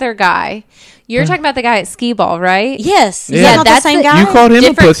was the other guy. You're talking about the guy at skee ball, right? Yes. Yeah. Is that not That's the same the- guy? You called him a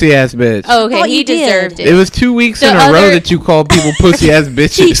Different- pussy ass bitch. Oh, okay, Oh, he you did. deserved it. It was 2 weeks The in a row other- that you called people pussy ass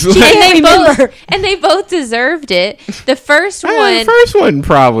bitches. She can't remember. and they both deserved it. The first one, The first one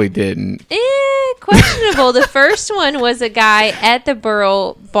probably didn't. questionable. The first one was a guy at the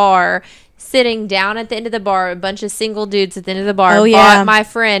Burl bar sitting down at the end of the bar. A bunch of single dudes at the end of the bar Oh, yeah. bought my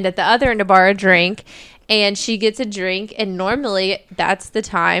friend at the other end of the bar a drink, and she gets a drink. And normally that's the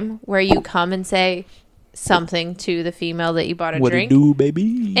time where you come and say something to the female that you bought a What drink. it do,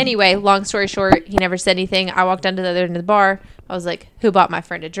 baby? Anyway, long story short, he never said anything. I walked down to the other end of the bar. I was like, who bought my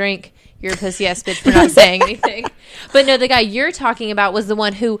friend a drink? You're a pussy ass bitch for not saying anything. But no, the guy you're talking about was the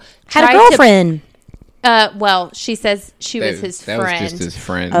one who Had a tried girlfriend. well, she says she was his that friend. was just his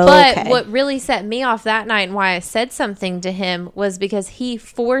friend. Oh. But Okay. what really set me off that night and why I said something to him was because he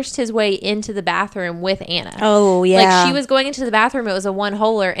forced his way into the bathroom with Anna. Oh, yeah. Like she was going into the bathroom, it was a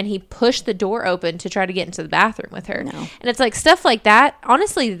one-holer, and he pushed the door open to try to get into the bathroom with her. No. And it's like stuff like that.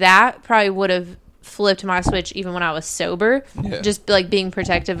 Honestly, that probably would have flipped my switch even when I was sober. Yeah. Just like being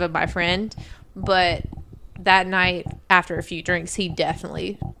protective of my friend. But that night, after a few drinks, he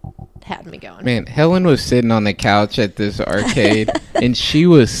definitely had me going. Man, Helen was sitting on the couch at this arcade, and she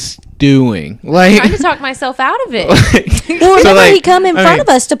was doing? Like, Trying to talk myself out of it. Well, remember like, he come in I front mean, of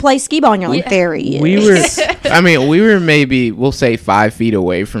us to play skee-ball, and you're like, there he is. we were maybe, we'll say 5 feet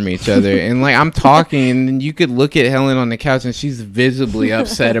away from each other. And like, I'm talking and you could look at Helen on the couch and she's visibly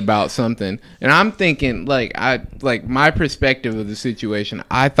upset about something. And I'm thinking like, my perspective of the situation,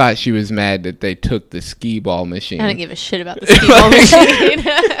 I thought she was mad that they took the skee ball machine. I don't give a shit about the skee ball machine.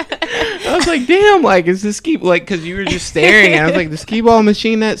 I was like, damn, like, is the ski, like, cause you were just staring and I was like, the skee ball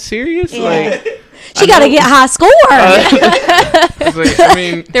machine that serious? Yeah. Like, She got to get high score. I was like, I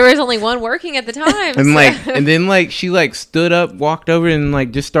mean, There was only one working at the time. and so- like, and then like she like stood up, walked over, and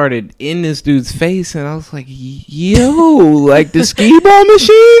like just started in this dude's face, and I was like, yo, like the skee ball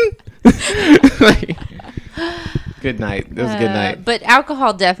machine. Like, good night. It was a good night. But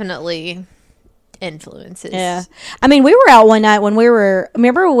alcohol definitely influences. Yeah. I mean, we were out one night when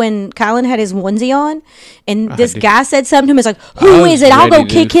remember when Kylan had his onesie on and this dude. guy said something to him? It's like, I who was is it? I'll go ready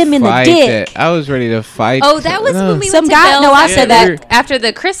to kick him in the fight dick. I was ready to fight. Oh, that was when we Some went to guy- Bell's no, I after said the- that. after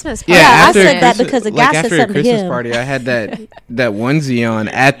the Christmas party. Yeah, I after said that Christmas- because the like, guy said after a something to Christmas him. party, I had that onesie on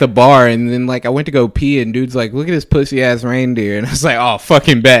at the bar, and then like I went to go pee, and dude's like, "Look at this pussy ass reindeer," and I was like, "Oh,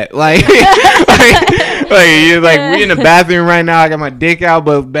 fucking bet!" Like, you're like, we in the bathroom right now. I got my dick out,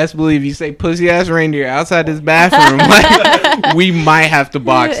 but best believe you say pussy ass reindeer outside this bathroom, like, we might have to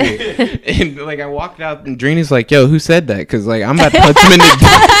box here. And like I walked out, and Dreeny's like, "Yo, who said that?" Because like I'm about to punch him in the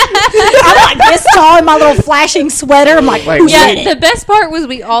dick. I'm like this tall in my little flashing sweater. I'm like, Like, who said Yeah, it? the best part was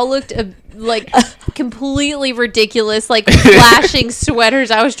we all looked like completely ridiculous, like flashing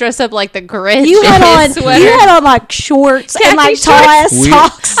sweaters. I was dressed up like the Grinch. You in had his on sweater. you had on like shorts and Khaki like tall ass shorts. We-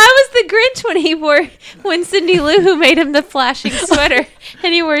 socks. I was the Grinch when he wore when Cindy Lou who made him the flashing sweater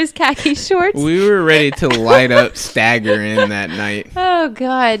and he wore his khaki shorts. We were ready to light up Stagger in that night. Oh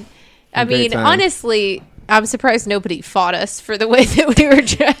God! I Great mean, time. honestly, I'm surprised nobody fought us for the way that we were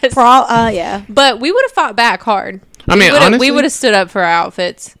dressed. Yeah. But we would have fought back hard. I mean, honestly, we would have stood up for our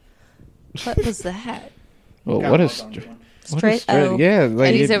outfits. What was that? well, Got what a balls str- on this one. Straight. Oh. yeah, like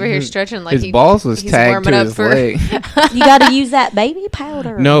And he's it- over here his- stretching like his he- balls was he's tagged warming to up his for- leg. You got to use that baby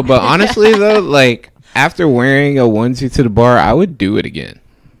powder. No, but honestly though, like after wearing a onesie to the bar, I would do it again.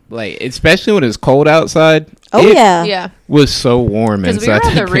 Like especially when it's cold outside. Oh it yeah. Yeah, was so warm because we were inside.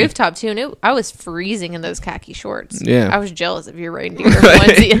 on the that rooftop too, and I was freezing in those khaki shorts. Yeah. I was jealous of your reindeer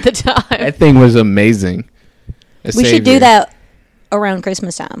onesie at the time. That thing was amazing. We should do that around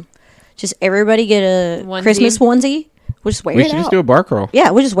Christmas time. Just everybody get a Onesie. Christmas onesie. We'll just wear We it should out. just do a bar crawl. Yeah,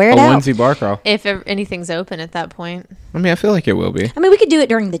 we'll just wear A it out. onesie bar crawl. If anything's open at that point. I mean, I feel like it will be. I mean, we could do it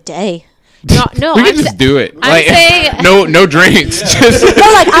during the day. No, We I'm could just do it. I'm saying- no drinks. Just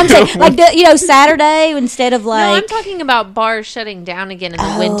No, like I'm saying, like Saturday instead of no, I'm like. talking about bars shutting down again in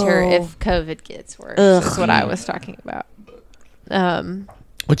the winter Oh. if COVID gets worse. Ugh. That's what I was talking about.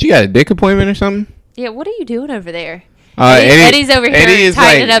 What, you got a dick appointment or something? Yeah, what are you doing over there? Eddie- Eddie's over here Eddie is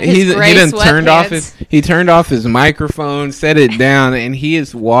tightening up his he gray done turned off sweatpants. he turned off his microphone, set it down, and he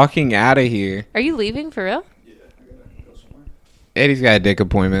is walking out of here. Are you leaving for real? Yeah, I gotta go somewhere. Eddie's got a dick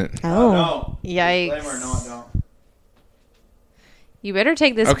appointment. Oh, No. Yikes. Disclaimer, no, I don't. You better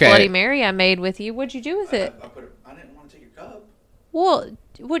take this Okay. Bloody Mary I made with you. What'd you do with it? I didn't want to take your cup. Well,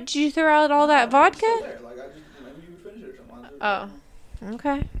 what did you throw out all that It's vodka? still there. Like, maybe you would finish it or something. Oh,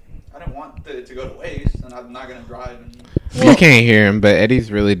 okay. I didn't want it to go to waste, and I'm not gonna drive. And You can't hear him, but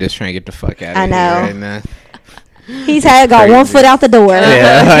Eddie's really just trying to get the fuck out of I here know. right now. got one Crazy. foot out the door.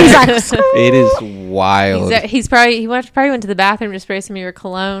 Yeah, He's like, like, it is wild. He probably went to the bathroom to spray some of your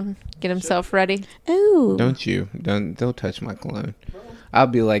cologne, get himself ready. ooh. Don't touch my cologne. I'll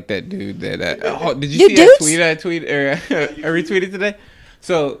be like that dude that. Did you Dude, see that dudes- tweet I retweeted today?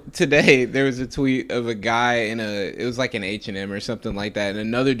 So today there was a tweet of a guy it was like an H&M or something like that, and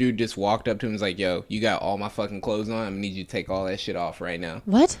another dude just walked up to him and was like, "Yo, you got all my fucking clothes on. I need you to take all that shit off right now."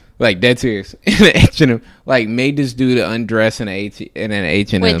 What? Like dead serious. In an H&M, like made this dude undress in an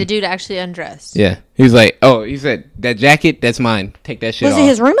H&M. Wait, the dude actually undressed. Yeah, he was like, "Oh," he said, "That jacket, that's mine. Take that shit Was off." it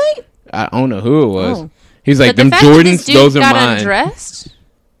his roommate? I don't know who it was. Oh. He's like, But the "Them fact that this Jordans, dude those are got mine." undressed?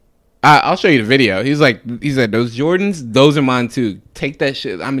 I'll show you the video. He said, "Those Jordans, those are mine too. Take that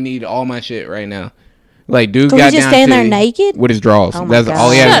shit. I'm gonna need all my shit right now." Like, dude So he got just down stand to- there naked? with his drawers. Oh my That's all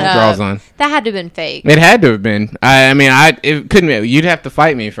he God. had Shut his drawers up. on. That had to have been fake. It had to have been. It couldn't be. You'd have to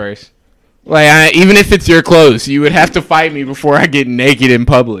fight me first. Like, even if it's your clothes, you would have to fight me before I get naked in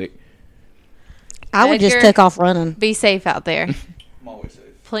public. I would just Edgar- take off running. Be safe out there. I'm always safe.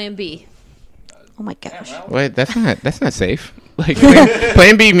 Plan B. Oh my gosh. Wait, that's not safe. Like,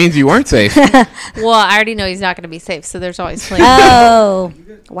 plan B means you weren't safe. Well, I already know he's not going to be safe, so there's always plan B. Oh,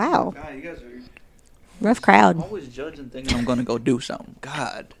 wow. God, you guys are Rough crowd. always judging, thinking I'm gonna go do something.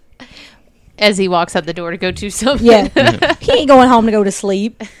 God. As he walks out the door to go do something. Yeah. He ain't going home to go to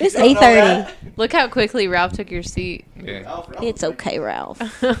sleep. It's 8:30. Look how quickly Ralph took your seat. Yeah. It's okay, Ralph.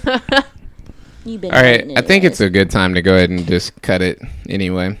 You've been All right, waiting I think it's anyways. a good time to go ahead and just cut it.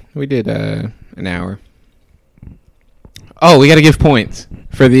 Anyway, we did an hour. Oh, we got to give points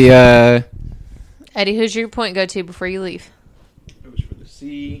for the. Eddie, who's your point go to before you leave? It was for the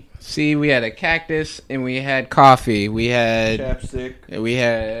C. See, we had a cactus and we had coffee. We had Chapstick.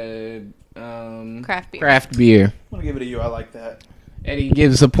 Craft beer. craft beer. I'm gonna give it to you. I like that. Eddie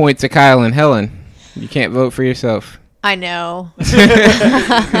gives a point to Kyle and Helen. You can't vote for yourself. I know. You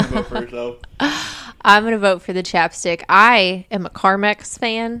can vote for yourself. I'm going to vote for the chapstick. I am a Carmex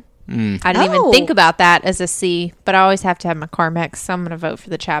fan. Mm. I didn't Oh. even think about that as a C, but I always have to have my Carmex, so I'm going to vote for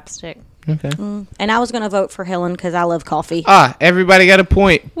the chapstick. Okay. And I was going to vote for Helen because I love coffee. Ah, everybody got a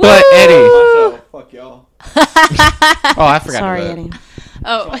point, but Eddie. Myself. Fuck y'all. Oh, I forgot Sorry, to vote. Eddie.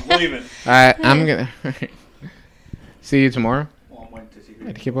 Oh, I'm leaving. All right, I'm gonna see you tomorrow. Well, I'm waiting to see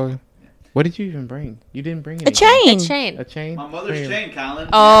At the kickball. What did you even bring? You didn't bring A anything. chain. a chain. A chain. My mother's chain, Colin.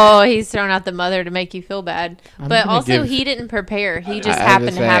 Oh, he's thrown out the mother to make you feel bad. I'm But gonna also, give- he didn't prepare. He just I happened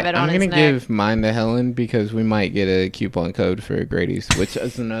just to have it on I'm his gonna neck. give mine to Helen because we might get a coupon code for Grady's, which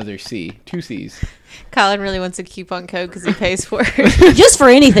is another C. 2 C's. Colin really wants a coupon code because he pays for it. Just for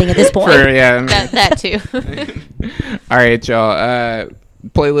anything at this point. For, yeah. that too. All right, y'all.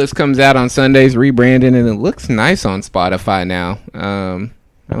 Playlist comes out on Sundays, rebranded, and it looks nice on Spotify now.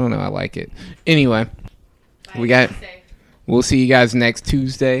 I don't know. I like it. Anyway, we'll see you guys next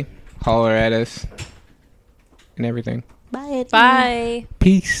Tuesday. Holler at us and everything. Bye. Eddie. Bye.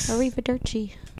 Peace. Arrivederci.